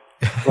soft,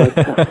 but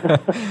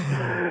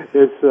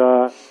it's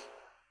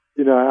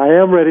I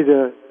am ready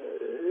to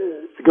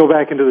go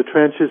back into the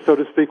trenches, so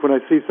to speak, when I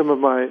see some of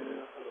my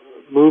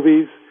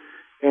movies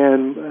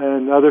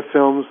and other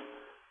films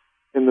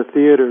in the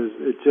theaters.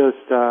 It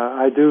just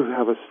I do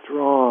have a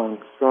strong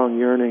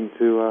yearning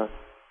to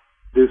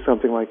do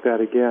something like that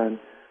again.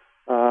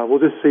 We'll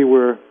just see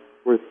where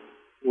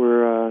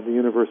the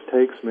universe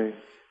takes me,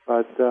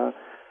 but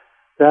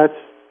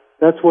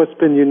that's what's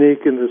been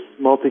unique in this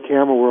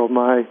multi-camera world.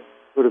 My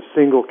sort of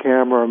single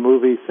camera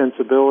movie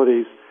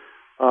sensibilities.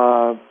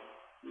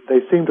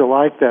 They seem to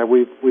like that.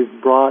 We've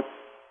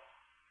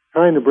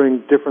trying to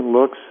bring different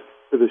looks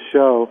to the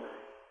show,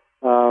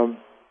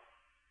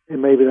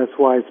 and maybe that's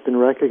why it's been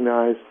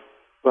recognized.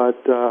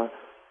 But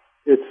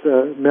it's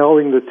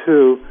melding the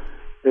two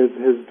has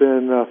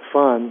been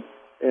fun,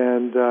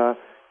 and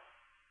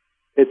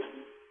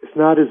it's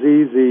not as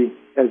easy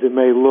as it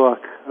may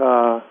look.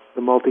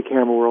 The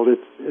multi-camera world,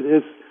 it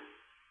is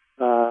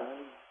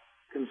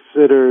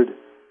considered,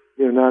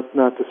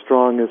 not the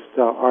strongest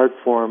art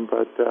form,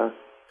 but.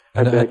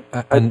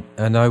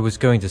 And I was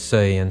going to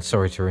say, and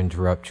sorry to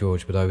interrupt,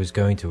 George, but I was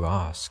going to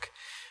ask,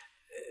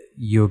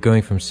 you're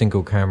going from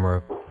single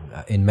camera,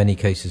 in many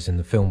cases in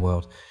the film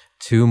world,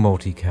 to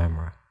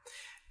multi-camera.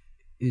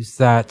 Is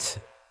that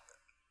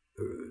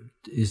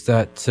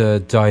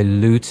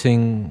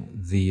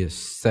diluting the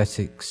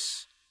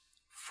aesthetics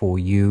for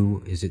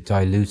you? Is it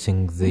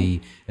diluting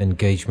the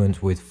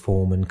engagement with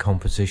form and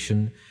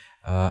composition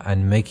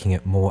and making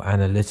it more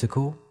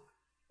analytical?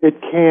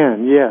 It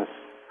can, yes.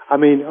 I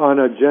mean, on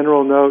a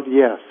general note,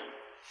 yes.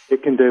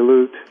 It can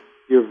dilute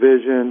your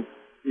vision,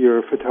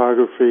 your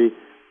photography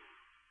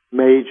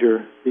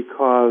major,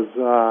 because,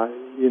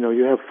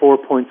 you have 4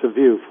 points of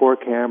view, 4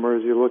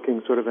 cameras, you're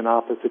looking sort of in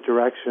opposite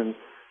directions.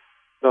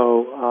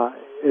 So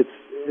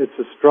it's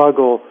a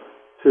struggle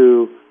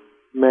to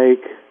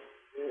make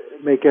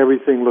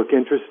everything look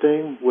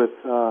interesting with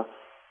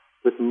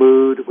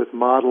mood, with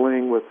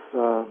modeling, with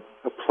a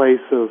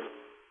place of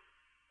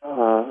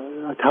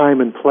a time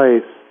and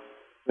place.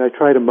 And I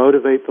try to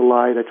motivate the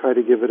light. I try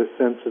to give it a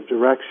sense of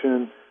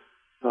direction,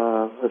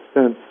 a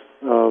sense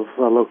of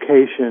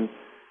location.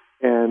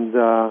 And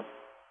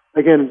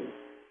again,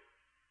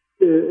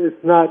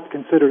 it's not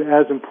considered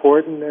as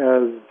important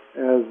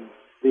as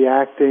the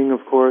acting,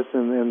 of course,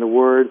 and the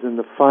words and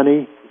the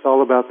funny. It's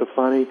all about the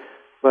funny.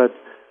 But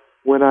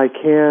when I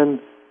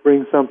can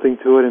bring something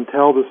to it and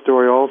tell the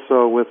story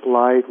also with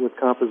light, with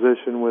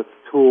composition, with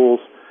tools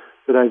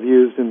that I've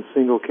used in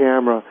single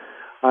camera,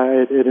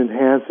 it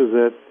enhances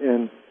it.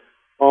 And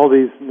all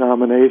these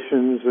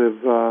nominations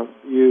have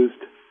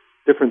used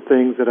different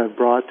things that I've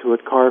brought to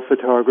it: car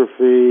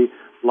photography,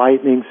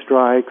 lightning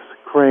strikes,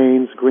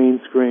 cranes, green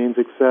screens,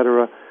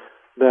 etc.,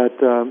 that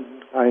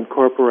I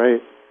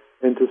incorporate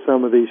into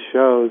some of these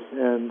shows,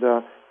 and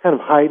kind of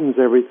heightens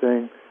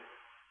everything,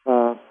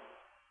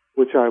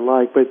 which I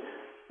like. But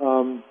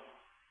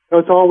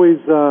it's always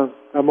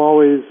I'm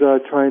always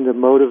trying to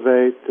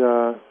motivate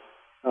the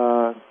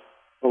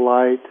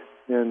light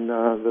and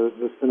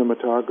the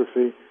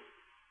cinematography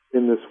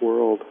in this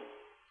world.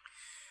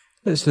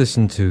 Let's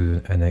listen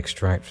to an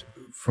extract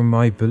from,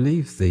 I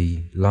believe,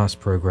 the last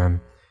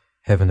program,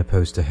 Heaven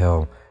Opposed to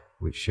Hell,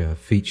 which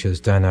features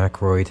Dan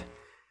Aykroyd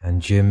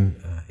and Jim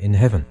in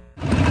heaven.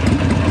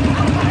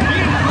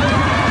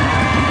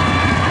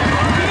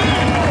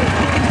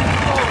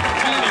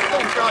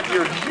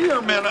 You're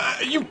here, man.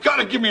 You've got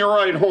to give me a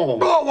ride home.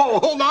 Whoa,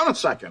 hold on a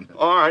second.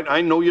 All right,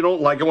 I know you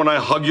don't like it when I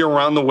hug you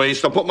around the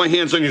waist. I'll put my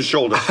hands on your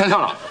shoulder.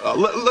 No.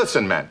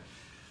 Listen, man.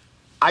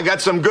 I got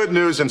some good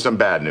news and some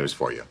bad news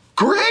for you.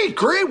 Great.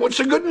 What's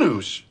the good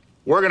news?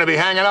 We're going to be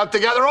hanging out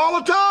together all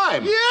the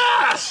time.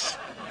 Yes!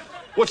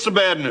 What's the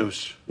bad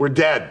news? We're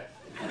dead.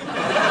 See you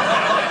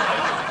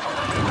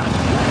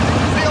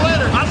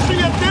later. I'll see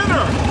you at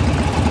dinner.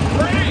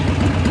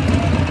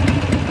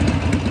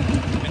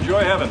 Great.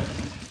 Enjoy heaven.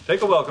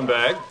 Take a welcome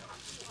bag.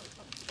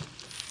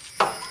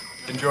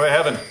 Enjoy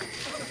heaven.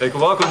 Take a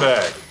welcome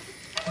bag.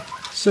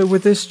 So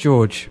with this,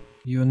 George,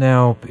 you're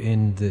now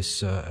in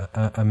this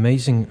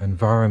amazing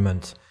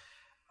environment,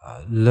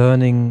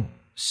 learning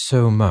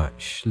so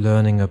much,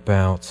 learning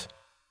about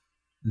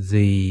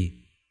the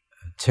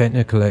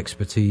technical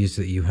expertise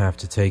that you have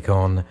to take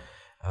on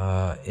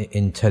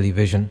in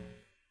television.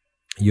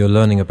 You're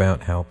learning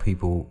about how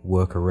people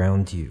work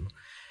around you.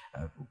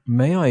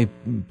 May I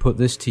put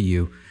this to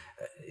you?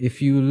 If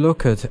you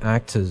look at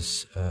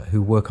actors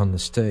who work on the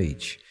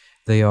stage,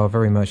 they are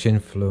very much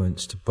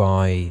influenced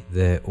by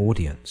their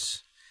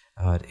audience.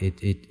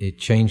 It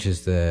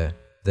changes their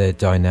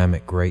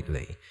dynamic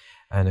greatly.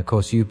 And of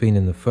course, you've been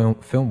in the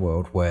film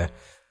world where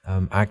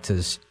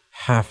actors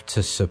have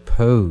to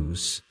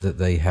suppose that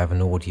they have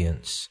an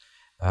audience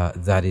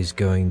that is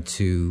going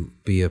to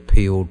be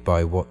appealed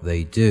by what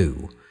they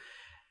do.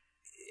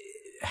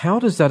 How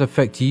does that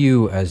affect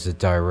you as a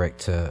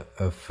director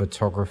of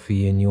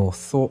photography in your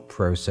thought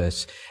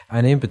process?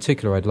 And in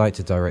particular, I'd like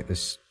to direct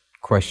this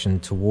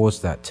question towards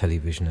that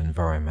television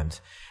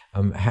environment.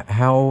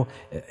 How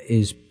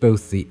is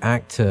both the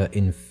actor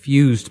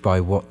infused by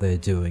what they're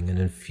doing and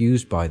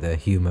infused by their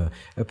humor,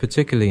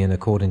 particularly in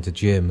According to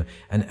Jim,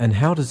 and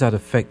how does that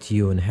affect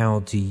you, and how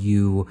do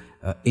you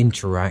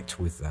interact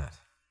with that?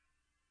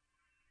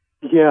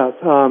 Yes,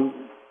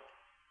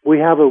 we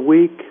have a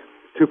week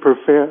to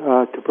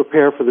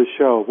prepare for the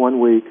show. 1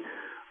 week.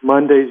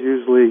 Monday's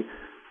usually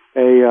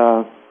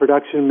a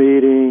production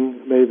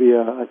meeting, maybe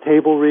a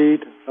table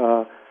read,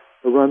 a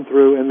run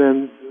through, and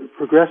then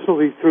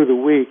progressively through the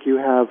week you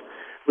have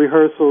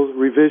rehearsals,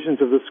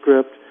 revisions of the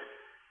script,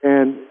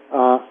 and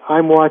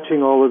I'm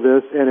watching all of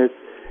this, and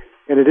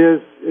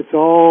it's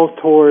all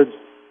towards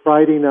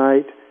Friday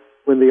night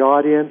when the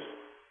audience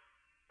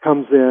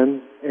comes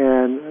in,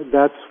 and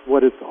that's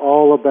what it's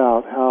all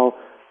about,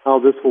 how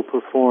this will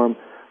perform.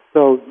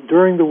 So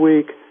during the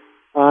week,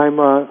 I'm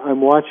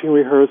watching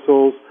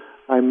rehearsals,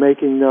 I'm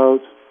making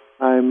notes,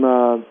 I'm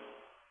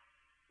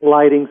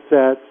lighting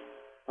sets,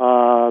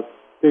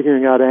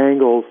 figuring out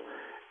angles,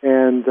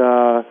 and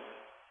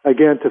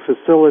again, to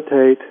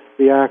facilitate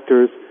the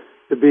actors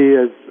to be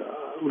as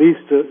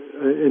least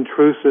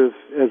intrusive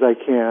as I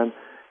can,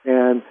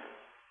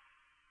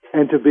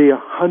 and to be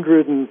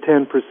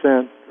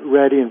 110%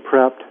 ready and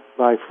prepped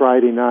by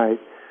Friday night.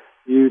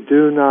 You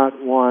do not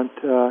want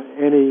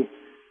any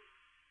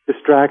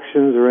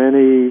distractions or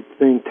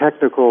anything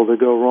technical to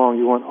go wrong.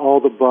 You want all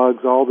the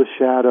bugs, all the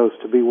shadows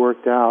to be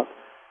worked out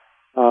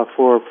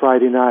for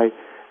Friday night.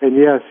 And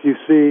yes, you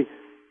see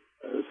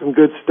some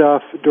good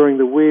stuff during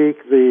the week,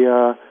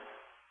 the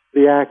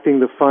acting,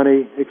 the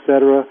funny,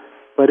 etc.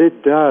 But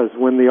it does,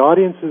 when the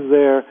audience is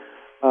there,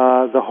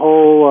 the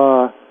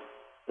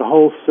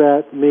whole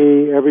set,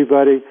 me,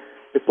 everybody,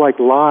 it's like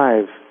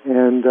live,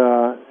 and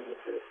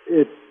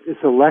it's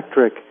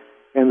electric,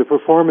 and the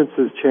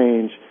performances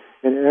change,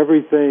 and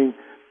everything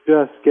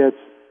just gets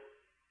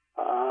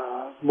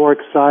more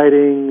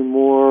exciting,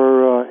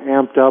 more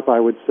amped up, I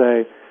would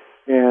say,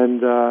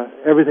 and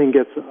everything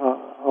gets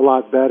a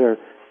lot better.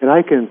 And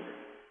I can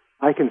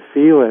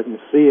feel it and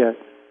see it,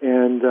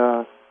 and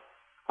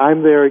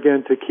I'm there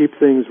again to keep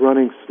things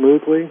running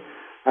smoothly.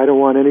 I don't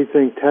want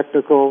anything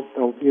technical.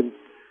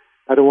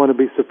 I don't want to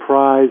be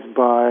surprised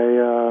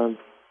by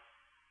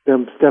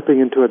them stepping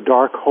into a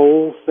dark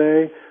hole,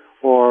 say,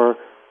 or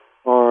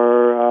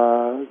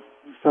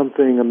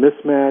something, a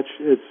mismatch.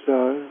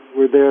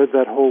 We're there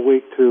that whole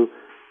week to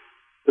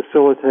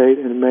facilitate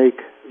and make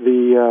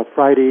the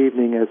Friday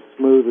evening as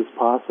smooth as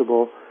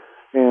possible.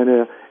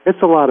 And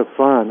it's a lot of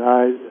fun.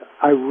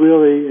 I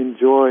really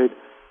enjoy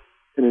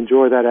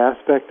that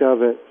aspect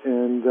of it.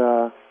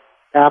 And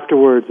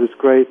afterwards, it's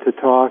great to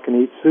talk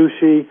and eat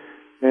sushi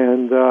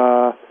and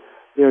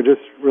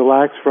just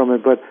relax from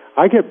it. But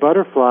I get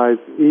butterflies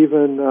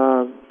even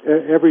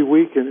every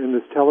week in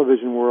this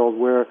television world,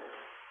 where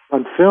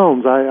on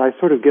films I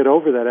sort of get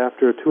over that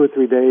after 2 or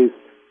 3 days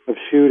of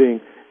shooting.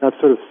 I've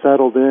sort of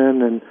settled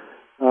in, and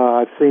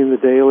I've seen the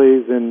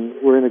dailies, and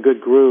we're in a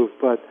good groove.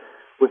 But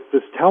with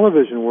this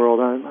television world,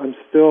 I'm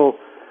still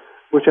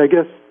which I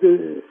guess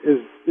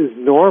is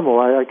normal.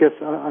 I guess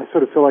I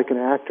sort of feel like an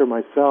actor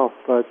myself,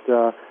 but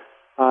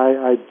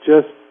I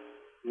just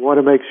want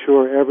to make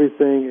sure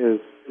everything is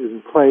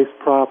in place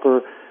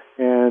proper,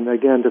 and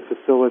again, to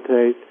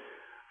facilitate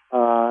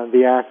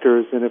the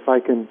actors. And if I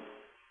can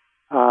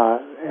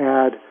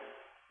add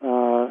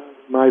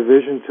my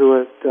vision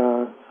to it,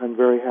 I'm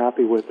very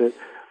happy with it.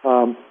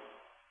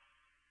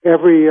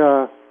 Every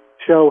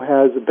show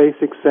has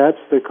basic sets.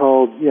 They're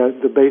called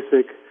the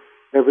basic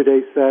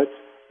everyday sets,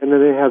 and then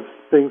they have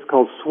things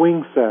called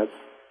swing sets,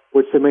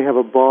 which they may have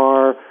a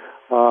bar,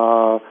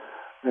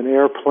 an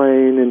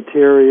airplane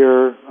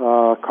interior,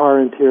 car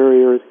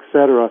interior,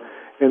 etc.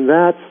 And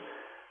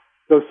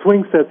those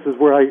swing sets is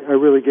where I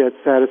really get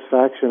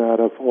satisfaction out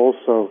of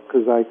also,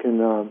 because I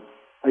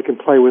can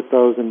play with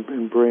those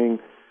and bring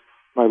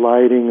my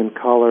lighting and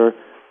color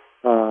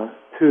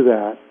to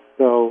that.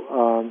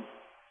 So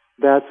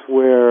that's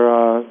where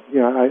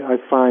I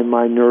find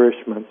my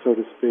nourishment, so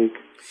to speak.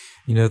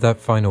 You know, that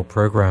final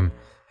program,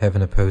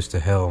 Heaven Opposed to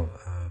Hell,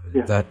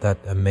 that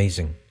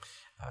amazing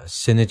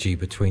synergy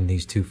between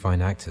these two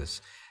fine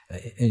actors.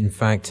 In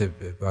fact,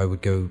 I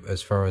would go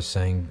as far as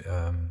saying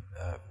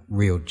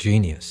real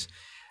genius.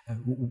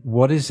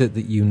 What is it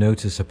that you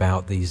notice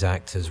about these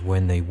actors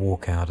when they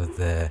walk out of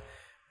their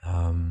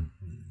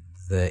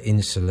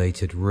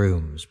insulated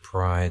rooms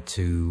prior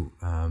to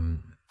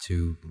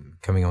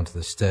coming onto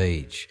the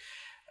stage?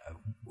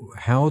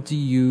 How do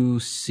you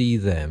see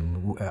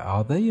them?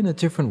 Are they in a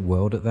different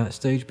world at that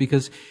stage?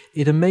 Because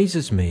it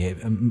amazes me.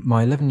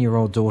 My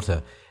 11-year-old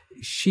daughter,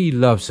 she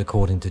loves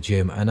According to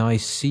Jim, and I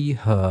see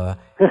her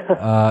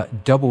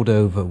doubled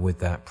over with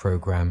that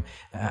program.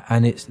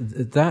 And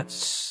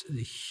that's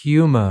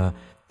humor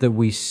that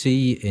we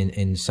see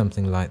in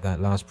something like that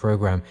last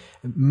program.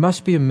 It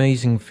must be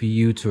amazing for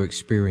you to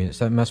experience.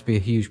 That must be a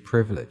huge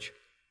privilege.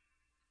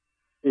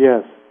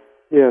 Yes,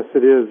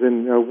 it is.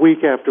 And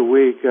week after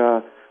week,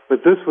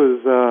 but this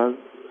was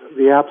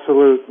the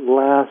absolute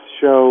last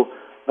show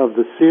of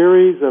the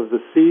series, of the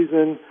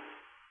season.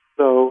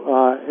 So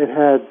it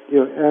had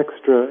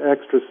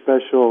extra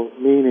special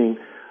meaning.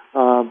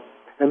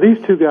 And these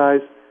two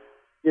guys,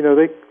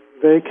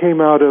 they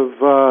came out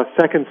of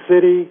Second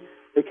City.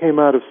 They came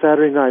out of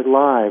Saturday Night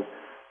Live.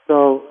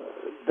 So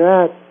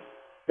that,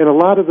 and a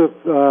lot of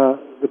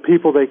the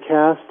people they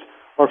cast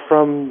are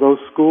from those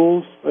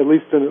schools, at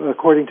least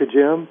according to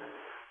Jim.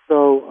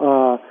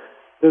 So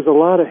there's a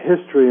lot of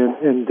history,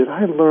 and did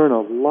I learn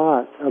a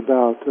lot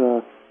about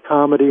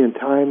comedy and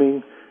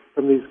timing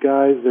from these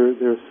guys?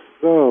 They're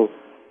so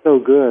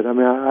good. I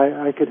mean,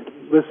 I could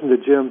listen to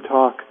Jim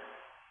talk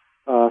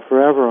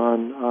forever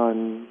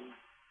on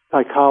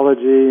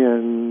psychology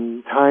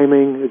and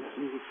timing. It's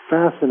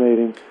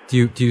fascinating.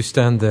 Do you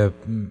stand there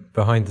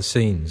behind the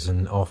scenes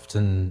and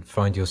often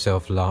find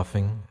yourself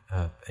laughing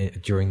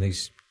during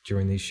these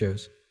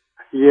shows?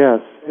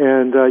 Yes,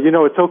 and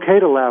it's okay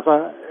to laugh,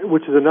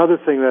 which is another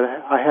thing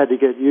that I had to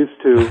get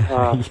used to.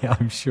 Yeah,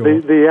 I'm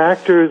sure. The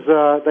actors,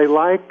 they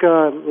like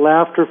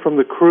laughter from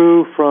the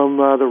crew, from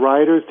the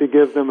writers, to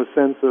give them a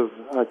sense of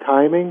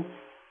timing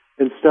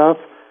and stuff,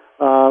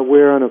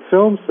 where on a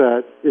film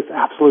set, it's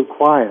absolute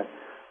quiet.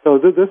 So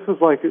this was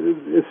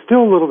it's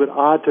still a little bit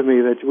odd to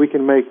me that we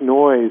can make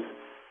noise,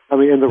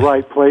 in the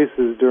right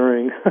places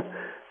during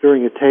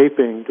a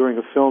taping, during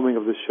a filming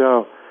of the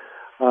show.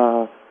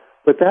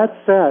 But that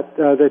set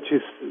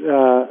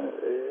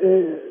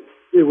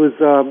it was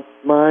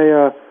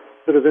my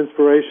sort of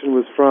inspiration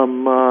was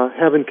from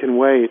Heaven Can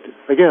Wait.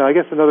 Again, I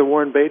guess another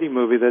Warren Beatty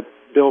movie that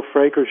Bill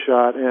Fraker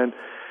shot, and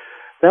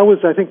that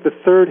was, I think, the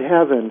third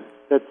heaven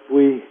that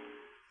we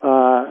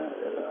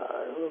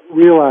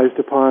realized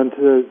upon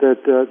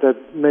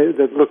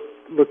that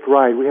looked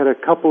right. We had a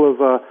couple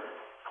of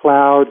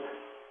cloud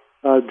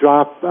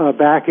drop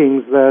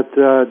backings that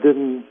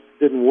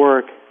didn't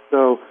work.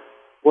 So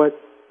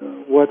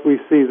what we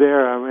see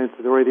there,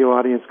 the radio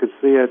audience could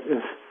see it,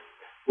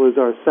 was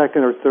our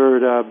second or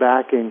third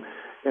backing.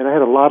 And I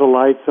had a lot of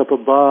lights up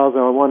above,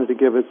 and I wanted to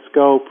give it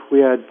scope. We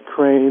had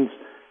cranes,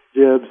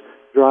 jibs,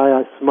 dry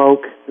ice,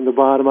 smoke in the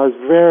bottom. I was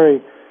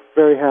very,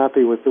 very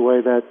happy with the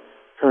way that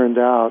turned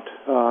out.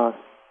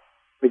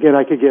 Again,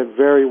 I could get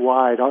very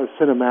wide,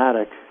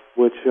 cinematic,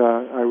 which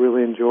I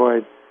really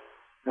enjoyed.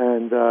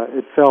 And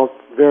it felt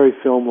very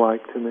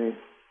film-like to me.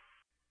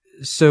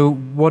 So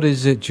what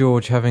is it,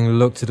 George, having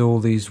looked at all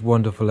these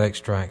wonderful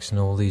extracts and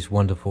all these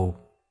wonderful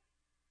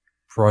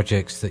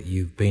projects that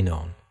you've been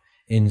on,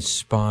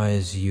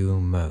 inspires you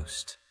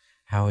most?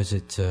 How has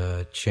it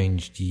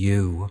changed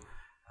you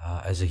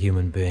as a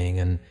human being,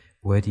 and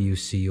where do you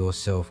see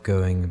yourself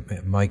going?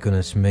 My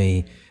goodness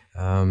me,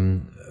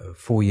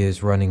 4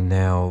 years running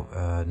now,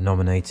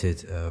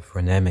 nominated for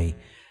an Emmy.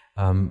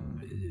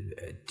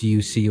 Do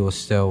you see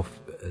yourself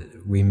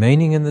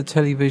remaining in the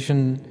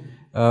television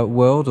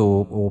world,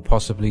 or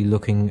possibly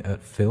looking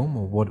at film,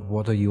 or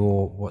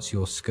what's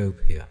your scope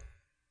here?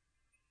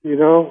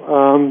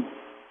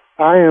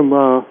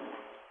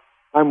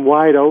 I'm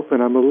wide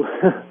open. I'm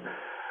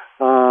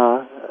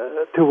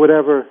to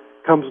whatever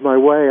comes my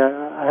way.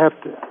 I have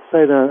to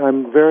say that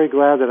I'm very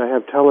glad that I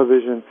have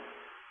television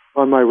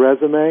on my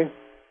resume,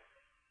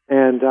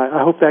 and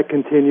I hope that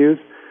continues.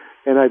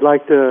 And I'd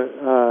like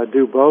to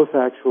do both,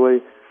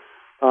 actually.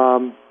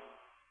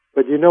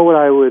 But you know what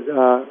I would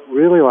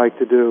really like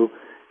to do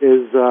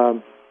is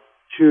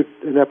shoot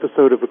an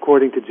episode of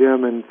According to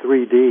Jim in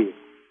 3D.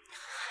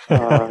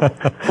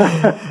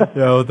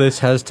 This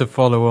has to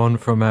follow on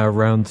from our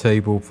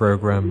roundtable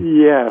program.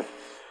 Yes.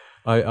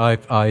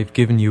 I've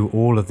given you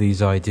all of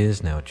these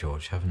ideas now,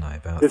 George, haven't I,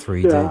 about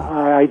 3D?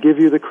 I give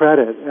you the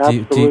credit,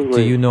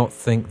 absolutely. Do you not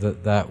think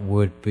that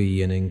would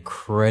be an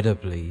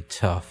incredibly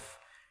tough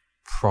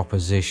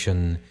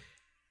proposition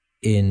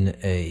in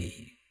a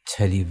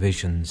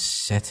television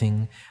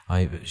setting?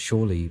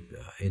 Surely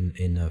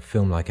in a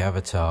film like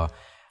Avatar,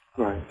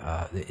 right.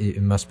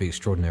 It must be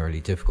extraordinarily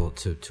difficult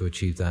to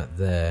achieve that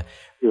there.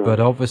 Yeah. But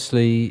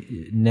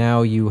obviously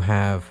now you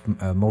have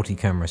a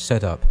multi-camera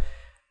setup.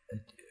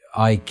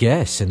 I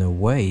guess in a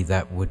way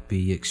that would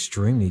be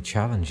extremely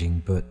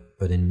challenging, but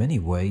in many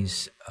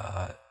ways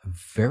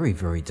very,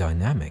 very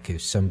dynamic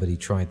if somebody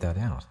tried that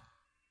out.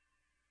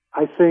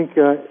 I think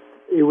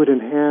it would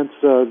enhance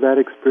that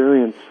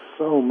experience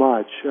so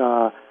much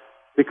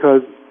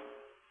because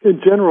in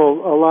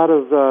general a lot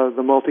of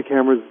the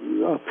multi-cameras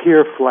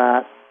appear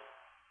flat.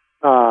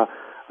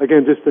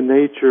 Again, just the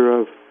nature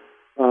of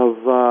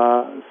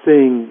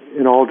seeing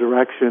in all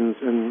directions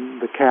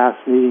and the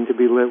cast needing to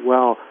be lit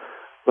well.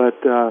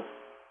 But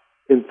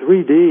in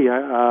 3D,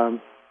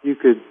 you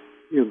could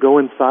go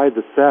inside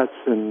the sets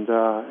and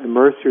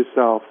immerse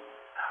yourself.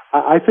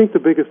 I think the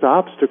biggest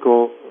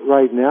obstacle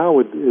right now,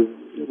 which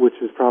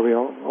is probably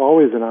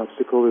always an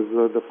obstacle, is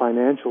the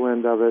financial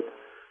end of it,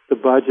 the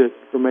budget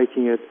for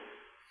making it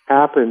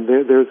happen.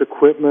 There's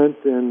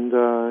equipment and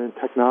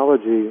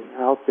technology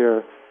out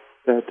there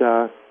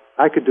that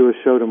I could do a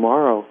show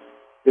tomorrow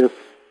if...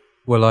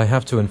 Well, I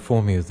have to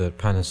inform you that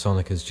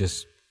Panasonic has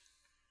just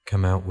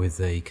come out with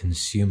a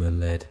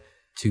consumer-led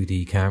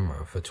 2D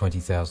camera for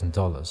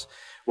 $20,000.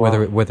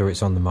 Wow. Whether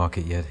it's on the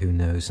market yet, who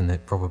knows? And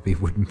it probably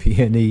wouldn't be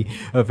any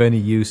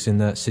use in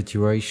that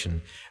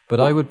situation. But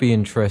I would be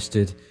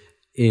interested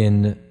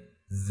in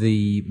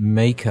the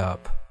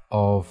makeup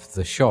of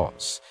the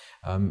shots.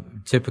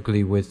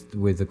 Typically,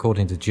 with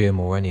According to Jim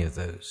or any of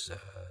those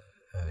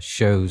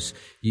shows,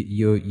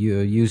 you're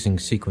using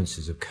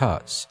sequences of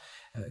cuts.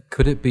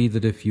 Could it be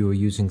that if you were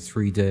using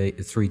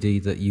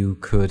 3D that you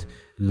could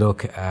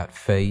look at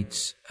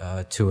fades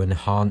to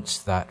enhance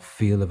that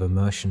feel of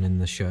immersion in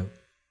the show?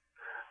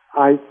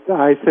 I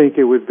think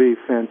it would be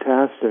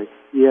fantastic.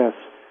 Yes,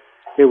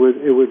 it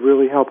would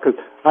really help because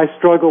I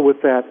struggle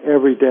with that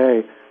every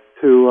day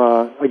to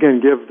again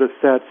give the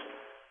sets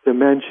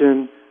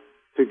dimension,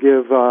 to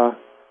give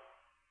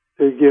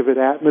it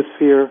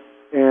atmosphere,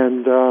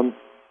 and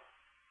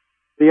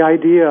the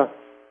idea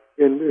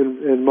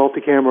in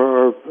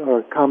multi-camera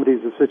or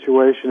comedies of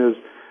situation is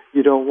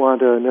you don't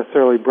want to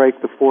necessarily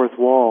break the fourth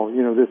wall.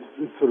 This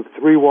sort of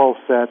three-wall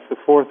sets, the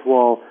fourth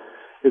wall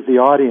is the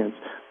audience.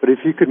 But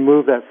if you could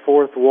move that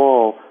fourth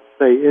wall,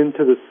 say,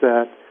 into the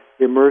set,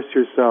 immerse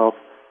yourself,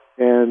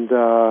 and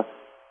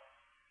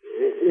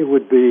it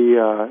would be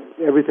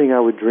everything I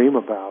would dream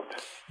about.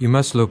 You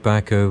must look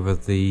back over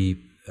the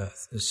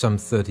some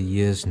 30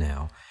 years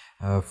now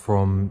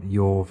from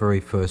your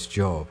very first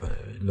job,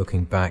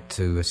 looking back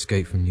to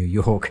Escape from New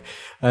York,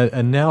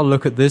 and now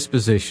look at this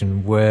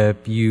position where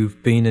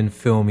you've been in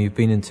film, you've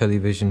been in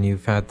television,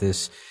 you've had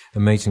this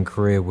amazing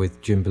career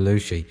with Jim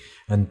Belushi,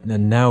 and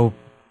now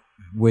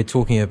we're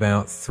talking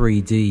about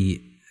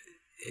 3D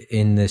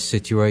in this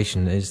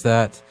situation. Is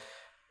that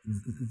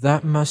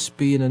must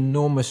be an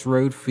enormous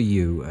road for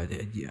you?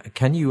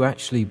 Can you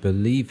actually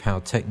believe how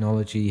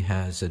technology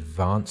has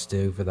advanced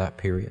over that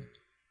period?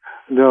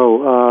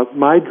 No,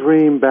 my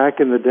dream back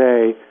in the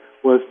day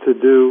was to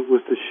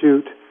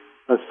shoot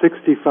a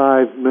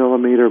 65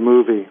 millimeter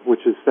movie,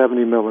 which is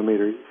 70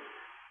 millimeter.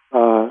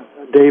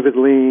 David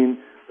Lean,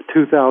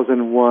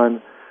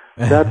 2001.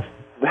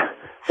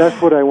 That's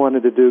what I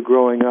wanted to do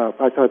growing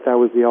up. I thought that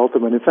was the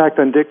ultimate. In fact,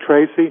 on Dick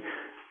Tracy,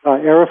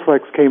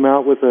 Aeroflex came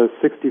out with a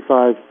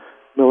 65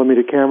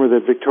 millimeter camera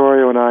that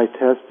Vittorio and I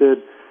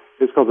tested.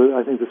 It's called,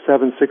 I think, the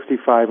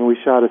 765, and we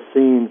shot a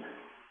scene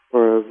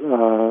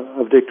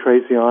of Dick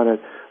Tracy on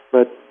it.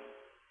 But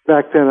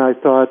back then I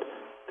thought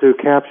to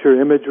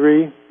capture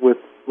imagery with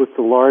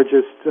the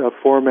largest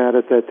format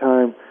at that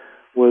time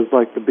was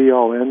like the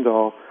be-all,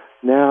 end-all.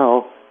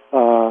 Now,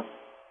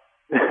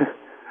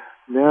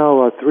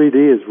 now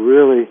 3D is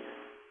really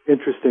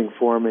interesting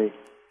for me.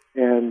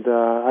 And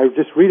I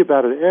just read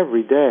about it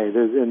every day.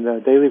 There's in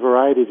the Daily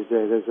Variety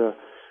today, there's an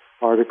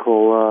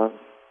article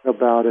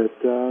about it.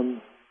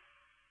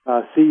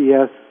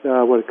 CES,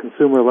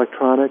 Consumer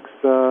Electronics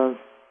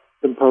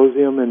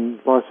Symposium in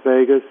Las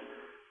Vegas.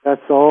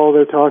 That's all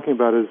they're talking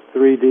about is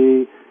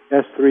 3D,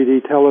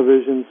 S3D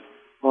televisions,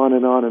 on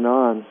and on and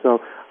on. So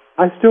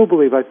I still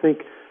believe, I think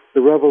the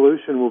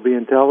revolution will be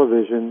in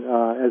television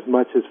as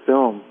much as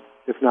film,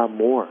 if not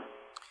more.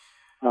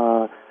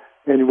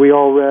 And we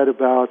all read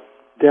about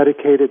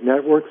dedicated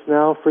networks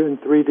now for in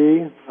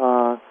 3D.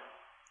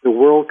 The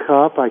World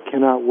Cup, I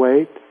cannot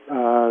wait,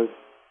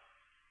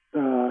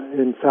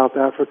 in South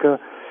Africa.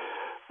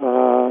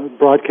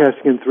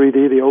 Broadcasting in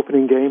 3D, the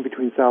opening game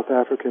between South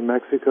Africa and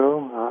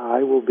Mexico.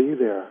 I will be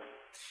there.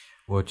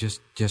 Well,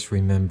 just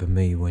remember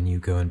me when you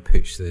go and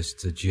pitch this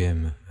to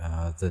Jim,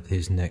 that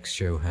his next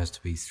show has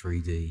to be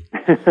 3D.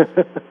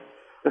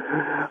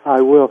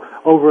 I will.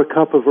 Over a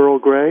cup of Earl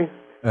Grey?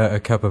 A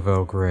cup of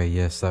Earl Grey,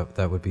 yes,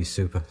 that would be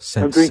super.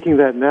 I'm drinking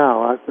that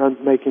now.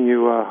 I'm making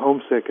you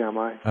homesick, am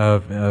I?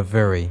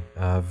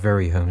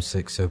 Very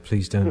homesick, so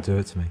please don't do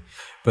it to me.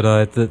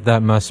 But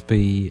that must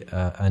be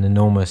an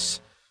enormous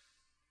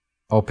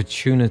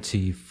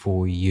opportunity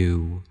for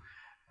you.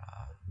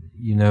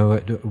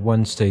 At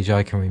one stage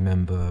I can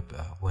remember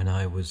when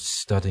I was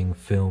studying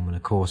film, and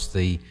of course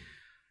the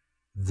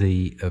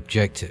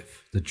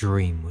objective, the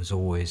dream was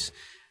always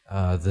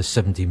the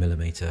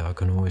 70mm. I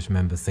can always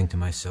remember thinking to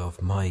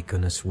myself, my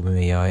goodness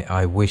me,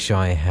 I wish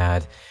I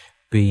had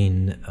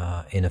been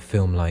in a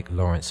film like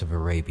Lawrence of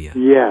Arabia.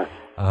 Yes.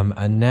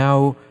 And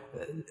now,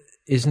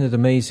 isn't it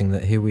amazing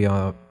that here we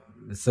are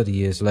 30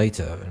 years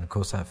later, and of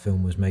course that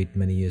film was made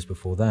many years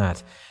before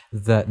that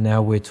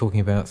now we're talking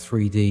about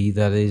 3D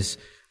that is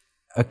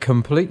a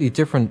completely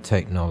different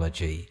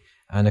technology,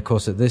 and of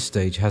course at this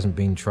stage hasn't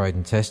been tried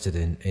and tested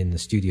in the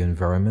studio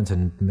environment,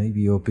 and maybe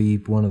you'll be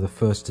one of the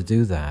first to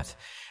do that.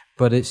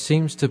 But it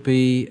seems to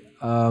be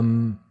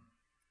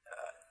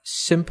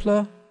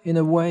simpler in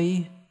a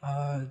way.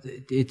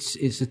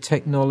 It's a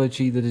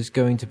technology that is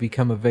going to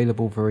become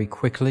available very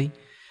quickly.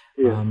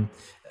 Yeah.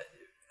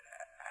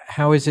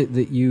 How is it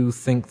that you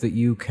think that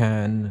you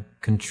can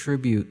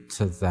contribute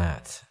to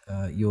that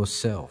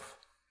yourself?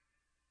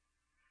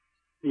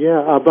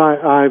 Yeah,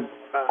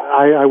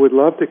 I would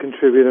love to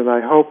contribute, and I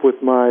hope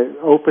with my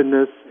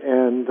openness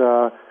and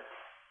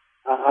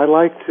I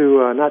like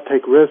to not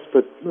take risks,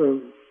 but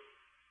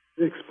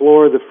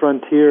explore the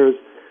frontiers.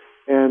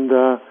 And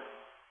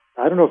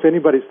I don't know if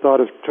anybody's thought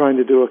of trying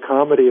to do a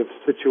comedy of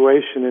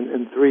situation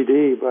in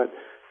 3D, but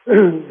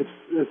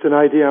it's an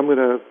idea I'm going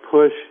to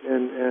push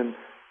and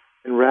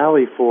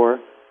rally for.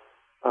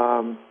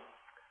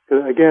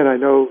 Again, I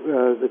know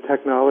the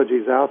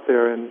technology's out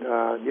there, and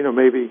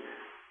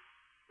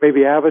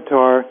maybe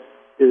Avatar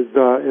is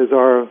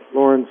our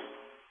Lawrence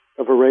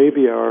of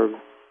Arabia, or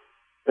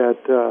that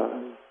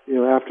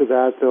after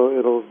that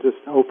it'll just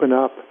open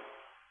up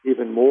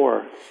even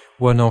more.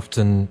 One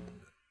often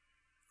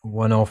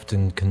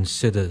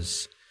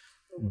considers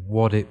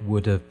what it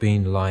would have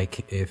been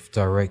like if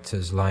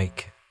directors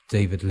like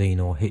David Lean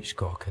or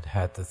Hitchcock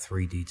had the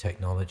 3D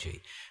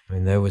technology. I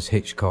mean, there was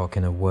Hitchcock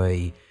in a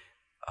way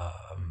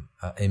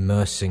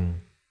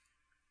immersing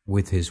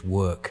with his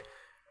work,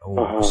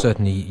 or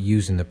certainly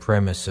using the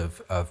premise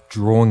of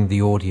drawing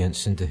the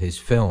audience into his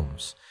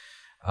films.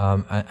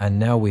 And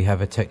now we have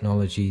a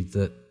technology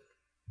that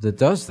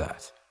does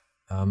that.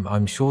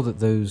 I'm sure that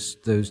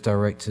those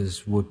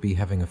directors would be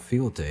having a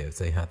field day if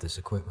they had this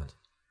equipment.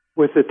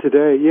 With it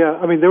today, yeah.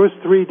 I mean, there was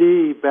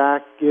 3D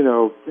back, in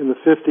the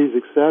 50s,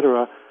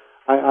 etc.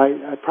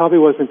 I probably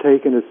wasn't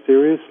taken as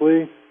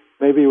seriously.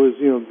 Maybe it was,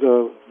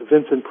 the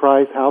Vincent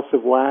Price, House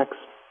of Wax,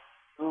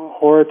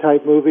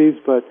 horror-type movies,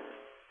 but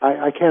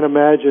I can't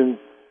imagine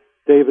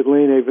David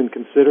Lean even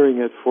considering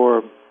it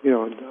for,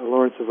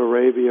 Lawrence of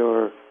Arabia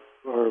or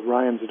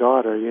Ryan's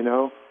Daughter,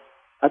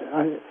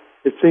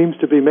 It seems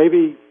to be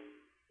maybe,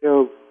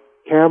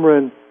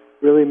 Cameron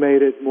really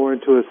made it more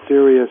into a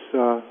serious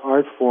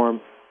art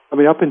form. I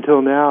mean, up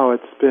until now,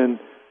 it's been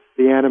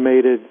the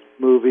animated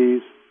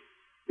movies,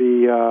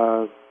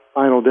 the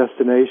Final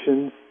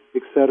Destination,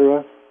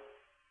 etc.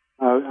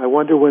 I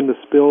wonder when the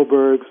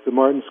Spielbergs, the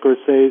Martin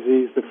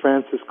Scorseses, the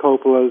Francis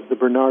Coppolas, the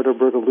Bernardo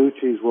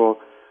Bertolucci's will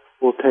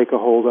take a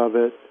hold of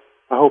it.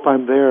 I hope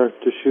I'm there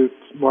to shoot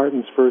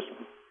Martin's first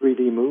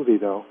 3D movie,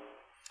 though.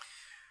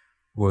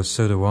 Well,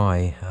 so do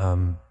I.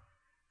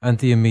 And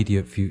the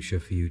immediate future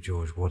for you,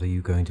 George, what are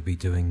you going to be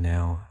doing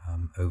now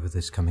over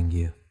this coming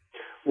year?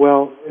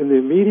 Well, in the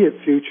immediate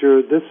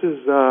future, this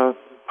is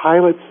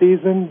pilot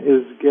season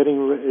is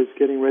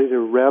getting ready to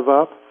rev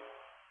up.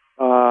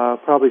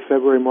 Probably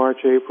February,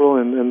 March, April,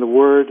 and the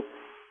word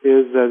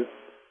is that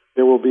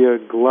there will be a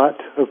glut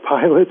of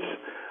pilots.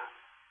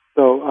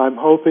 So I'm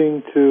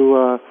hoping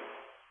to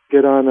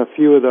get on a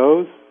few of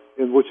those,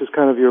 which is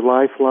kind of your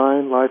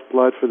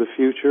lifeblood for the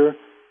future.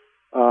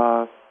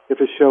 If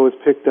a show is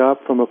picked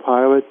up from a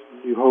pilot,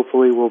 you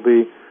hopefully will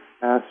be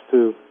asked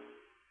to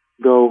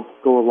go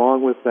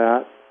along with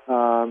that.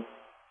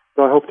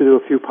 So I hope to do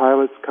a few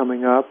pilots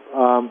coming up.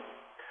 A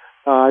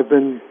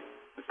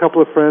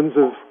couple of friends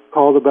have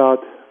called about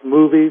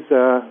movies.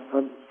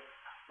 I'm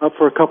up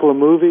for a couple of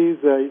movies.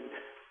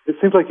 It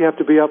seems like you have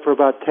to be up for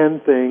about 10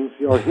 things,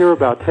 or hear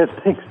about 10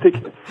 things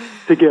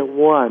to get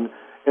one,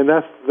 and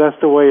that's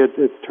the way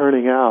it's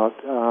turning out.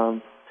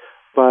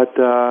 But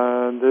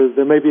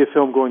there may be a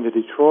film going to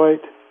Detroit,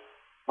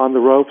 On the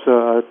Ropes,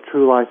 a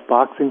true life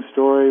boxing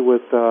story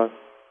with a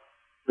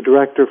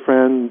director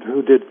friend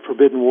who did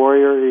Forbidden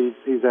Warrior.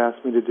 He's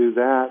asked me to do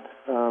that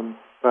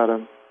about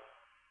a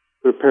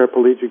a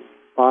paraplegic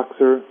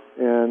boxer,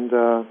 and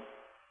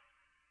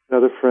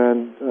another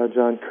friend,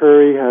 John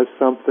Curry, has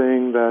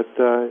something that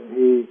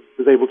he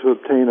was able to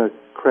obtain a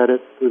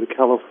credit through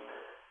the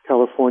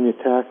California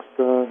tax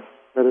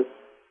credit.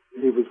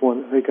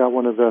 He got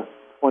one of the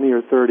 20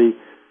 or 30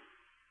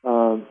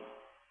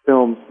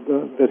 films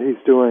that he's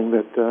doing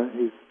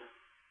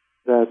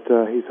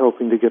that he's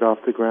hoping to get off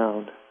the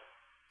ground.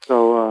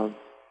 So,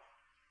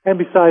 and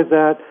besides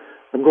that,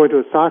 I'm going to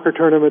a soccer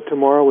tournament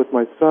tomorrow with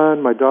my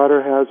son. My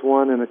daughter has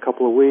one in a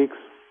couple of weeks.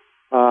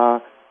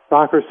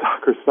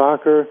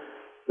 Soccer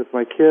with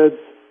my kids.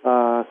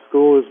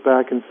 School is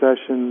back in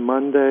session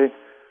Monday.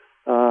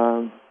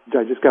 I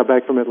just got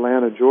back from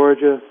Atlanta,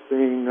 Georgia,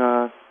 seeing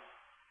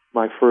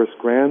my first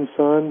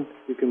grandson.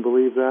 You can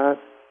believe that.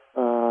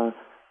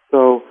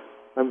 So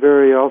I'm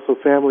very also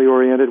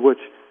family-oriented, which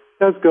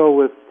does go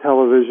with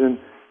television.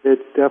 It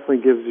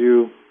definitely gives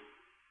you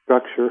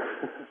structure.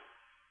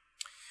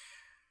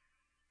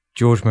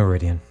 George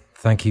Mooradian,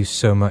 thank you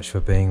so much for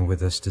being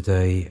with us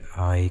today.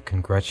 I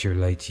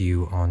congratulate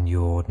you on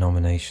your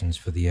nominations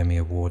for the Emmy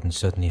Award and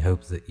certainly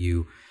hope that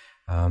you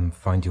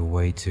find your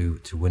way to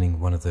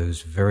winning one of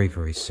those very,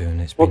 very soon.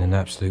 It's been an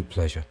absolute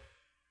pleasure.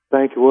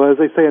 Thank you. Well, as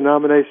they say, a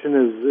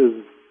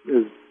nomination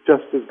is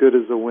just as good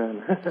as a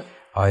win.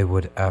 I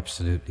would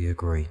absolutely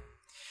agree.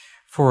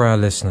 For our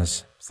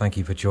listeners, thank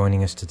you for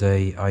joining us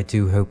today. I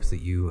do hope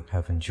that you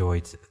have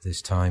enjoyed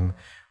this time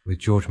with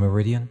George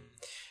Mooradian.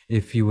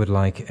 If you would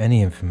like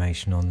any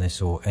information on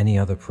this or any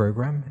other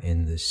program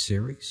in this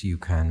series, you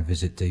can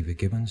visit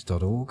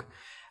davidgibbons.org.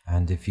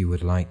 And if you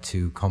would like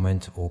to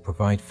comment or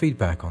provide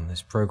feedback on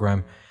this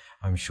program,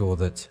 I'm sure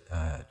that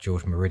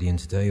George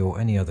Mooradian today or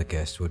any other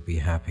guest would be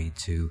happy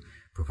to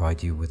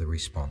provide you with a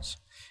response.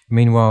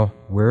 Meanwhile,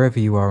 wherever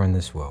you are in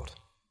this world,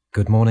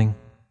 good morning,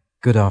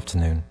 good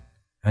afternoon,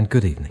 and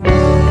good evening.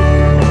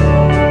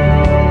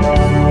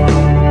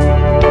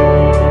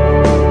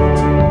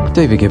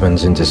 David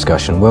Gibbons in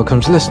Discussion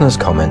welcomes listeners'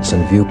 comments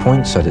and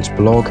viewpoints at its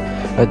blog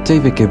at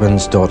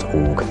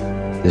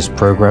davidgibbons.org. This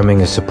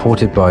programming is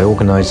supported by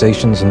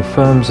organizations and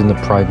firms in the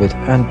private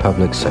and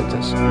public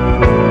sectors.